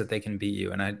ways that they can beat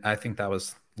you. And I think that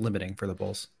was limiting for the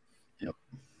Bulls. Yep.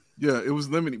 Yeah, it was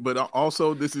limiting. But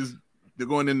also they're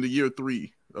going into year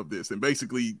 3 of this and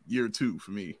basically year 2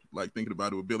 for me, like thinking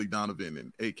about it with Billy Donovan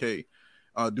and AK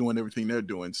doing everything they're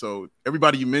doing. So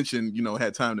everybody you mentioned,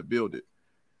 had time to build it.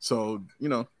 So,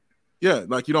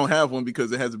 like you don't have one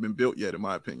because it hasn't been built yet, in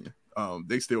my opinion.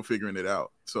 They still figuring it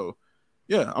out. So,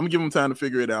 yeah, I'm gonna give them time to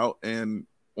figure it out. And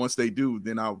once they do,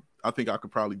 then I think I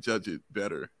could probably judge it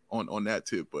better on that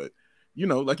tip. But,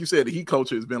 like you said, the Heat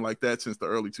culture has been like that since the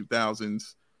early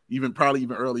 2000s, probably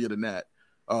even earlier than that,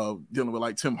 dealing with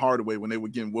like Tim Hardaway when they were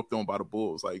getting whooped on by the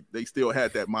Bulls. Like they still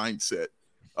had that mindset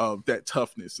of that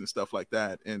toughness and stuff like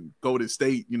that. And Golden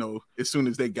State, as soon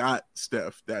as they got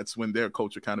Steph, that's when their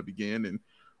culture kind of began, and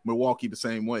Milwaukee the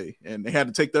same way. And they had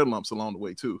to take their lumps along the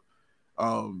way too.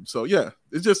 So yeah,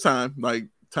 it's just time. Like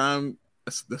time,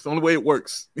 that's the only way it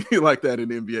works like that in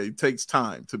the NBA. It takes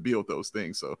time to build those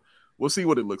things. So we'll see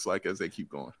what it looks like as they keep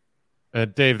going.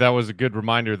 Dave, that was a good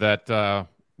reminder that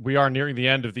we are nearing the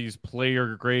end of these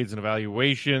player grades and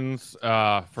evaluations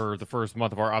for the first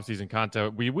month of our offseason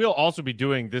content. We will also be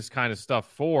doing this kind of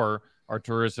stuff for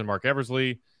Arturis and Mark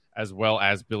Eversley, as well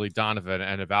as Billy Donovan,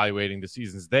 and evaluating the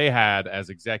seasons they had as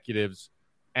executives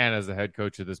and as the head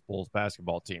coach of this Bulls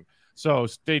basketball team. So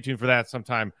stay tuned for that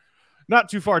sometime not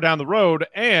too far down the road.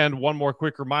 And one more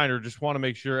quick reminder, just want to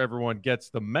make sure everyone gets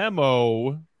the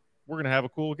memo. We're going to have a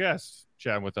cool guest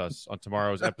chatting with us on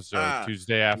tomorrow's episode,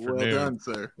 Tuesday afternoon. Well done,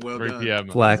 sir. 3 p.m.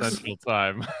 Flex. Central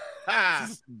Time.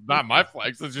 Not my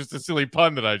flex. It's just a silly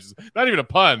pun that not even a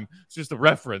pun. It's just a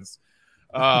reference.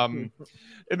 In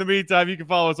the meantime, you can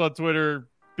follow us on Twitter.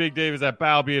 Big Dave is at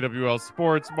Bow, BAWL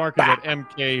Sports. Mark is at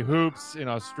MK Hoops in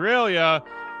Australia.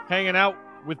 Hanging out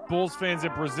with Bulls fans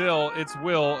in Brazil, it's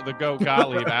Will, the GOAT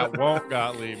Gottlieb, at Won't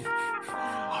Gottlieb.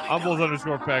 I'm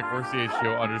Bulls_Peck. We're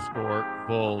CHGO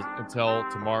 _Bulls. Until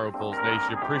tomorrow, Bulls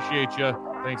Nation. Appreciate you.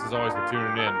 Thanks as always for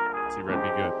tuning in. See Red be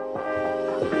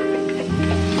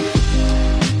good.